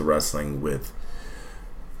go into wrestling with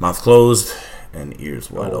mouth closed and ears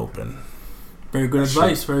wide open. Very good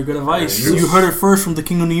advice. Very good advice. You heard it first from the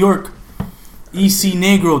King of New York, EC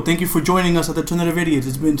Negro. Thank you for joining us at the Trinidad of Idiots.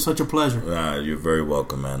 It's been such a pleasure. You're very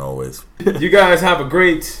welcome, man. Always. You guys have a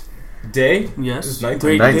great day. Yes. It's nighttime.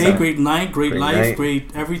 Great Nighttime. day, great night, great life, night.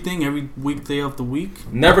 great everything. Every weekday of the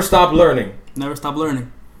week. Never stop learning. Never stop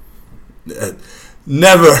learning.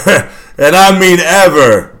 Never, and I mean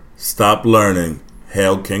ever, stop learning.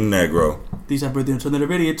 Hail King Negro. These have been the Trinidad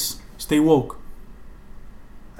of Idiots. Stay woke.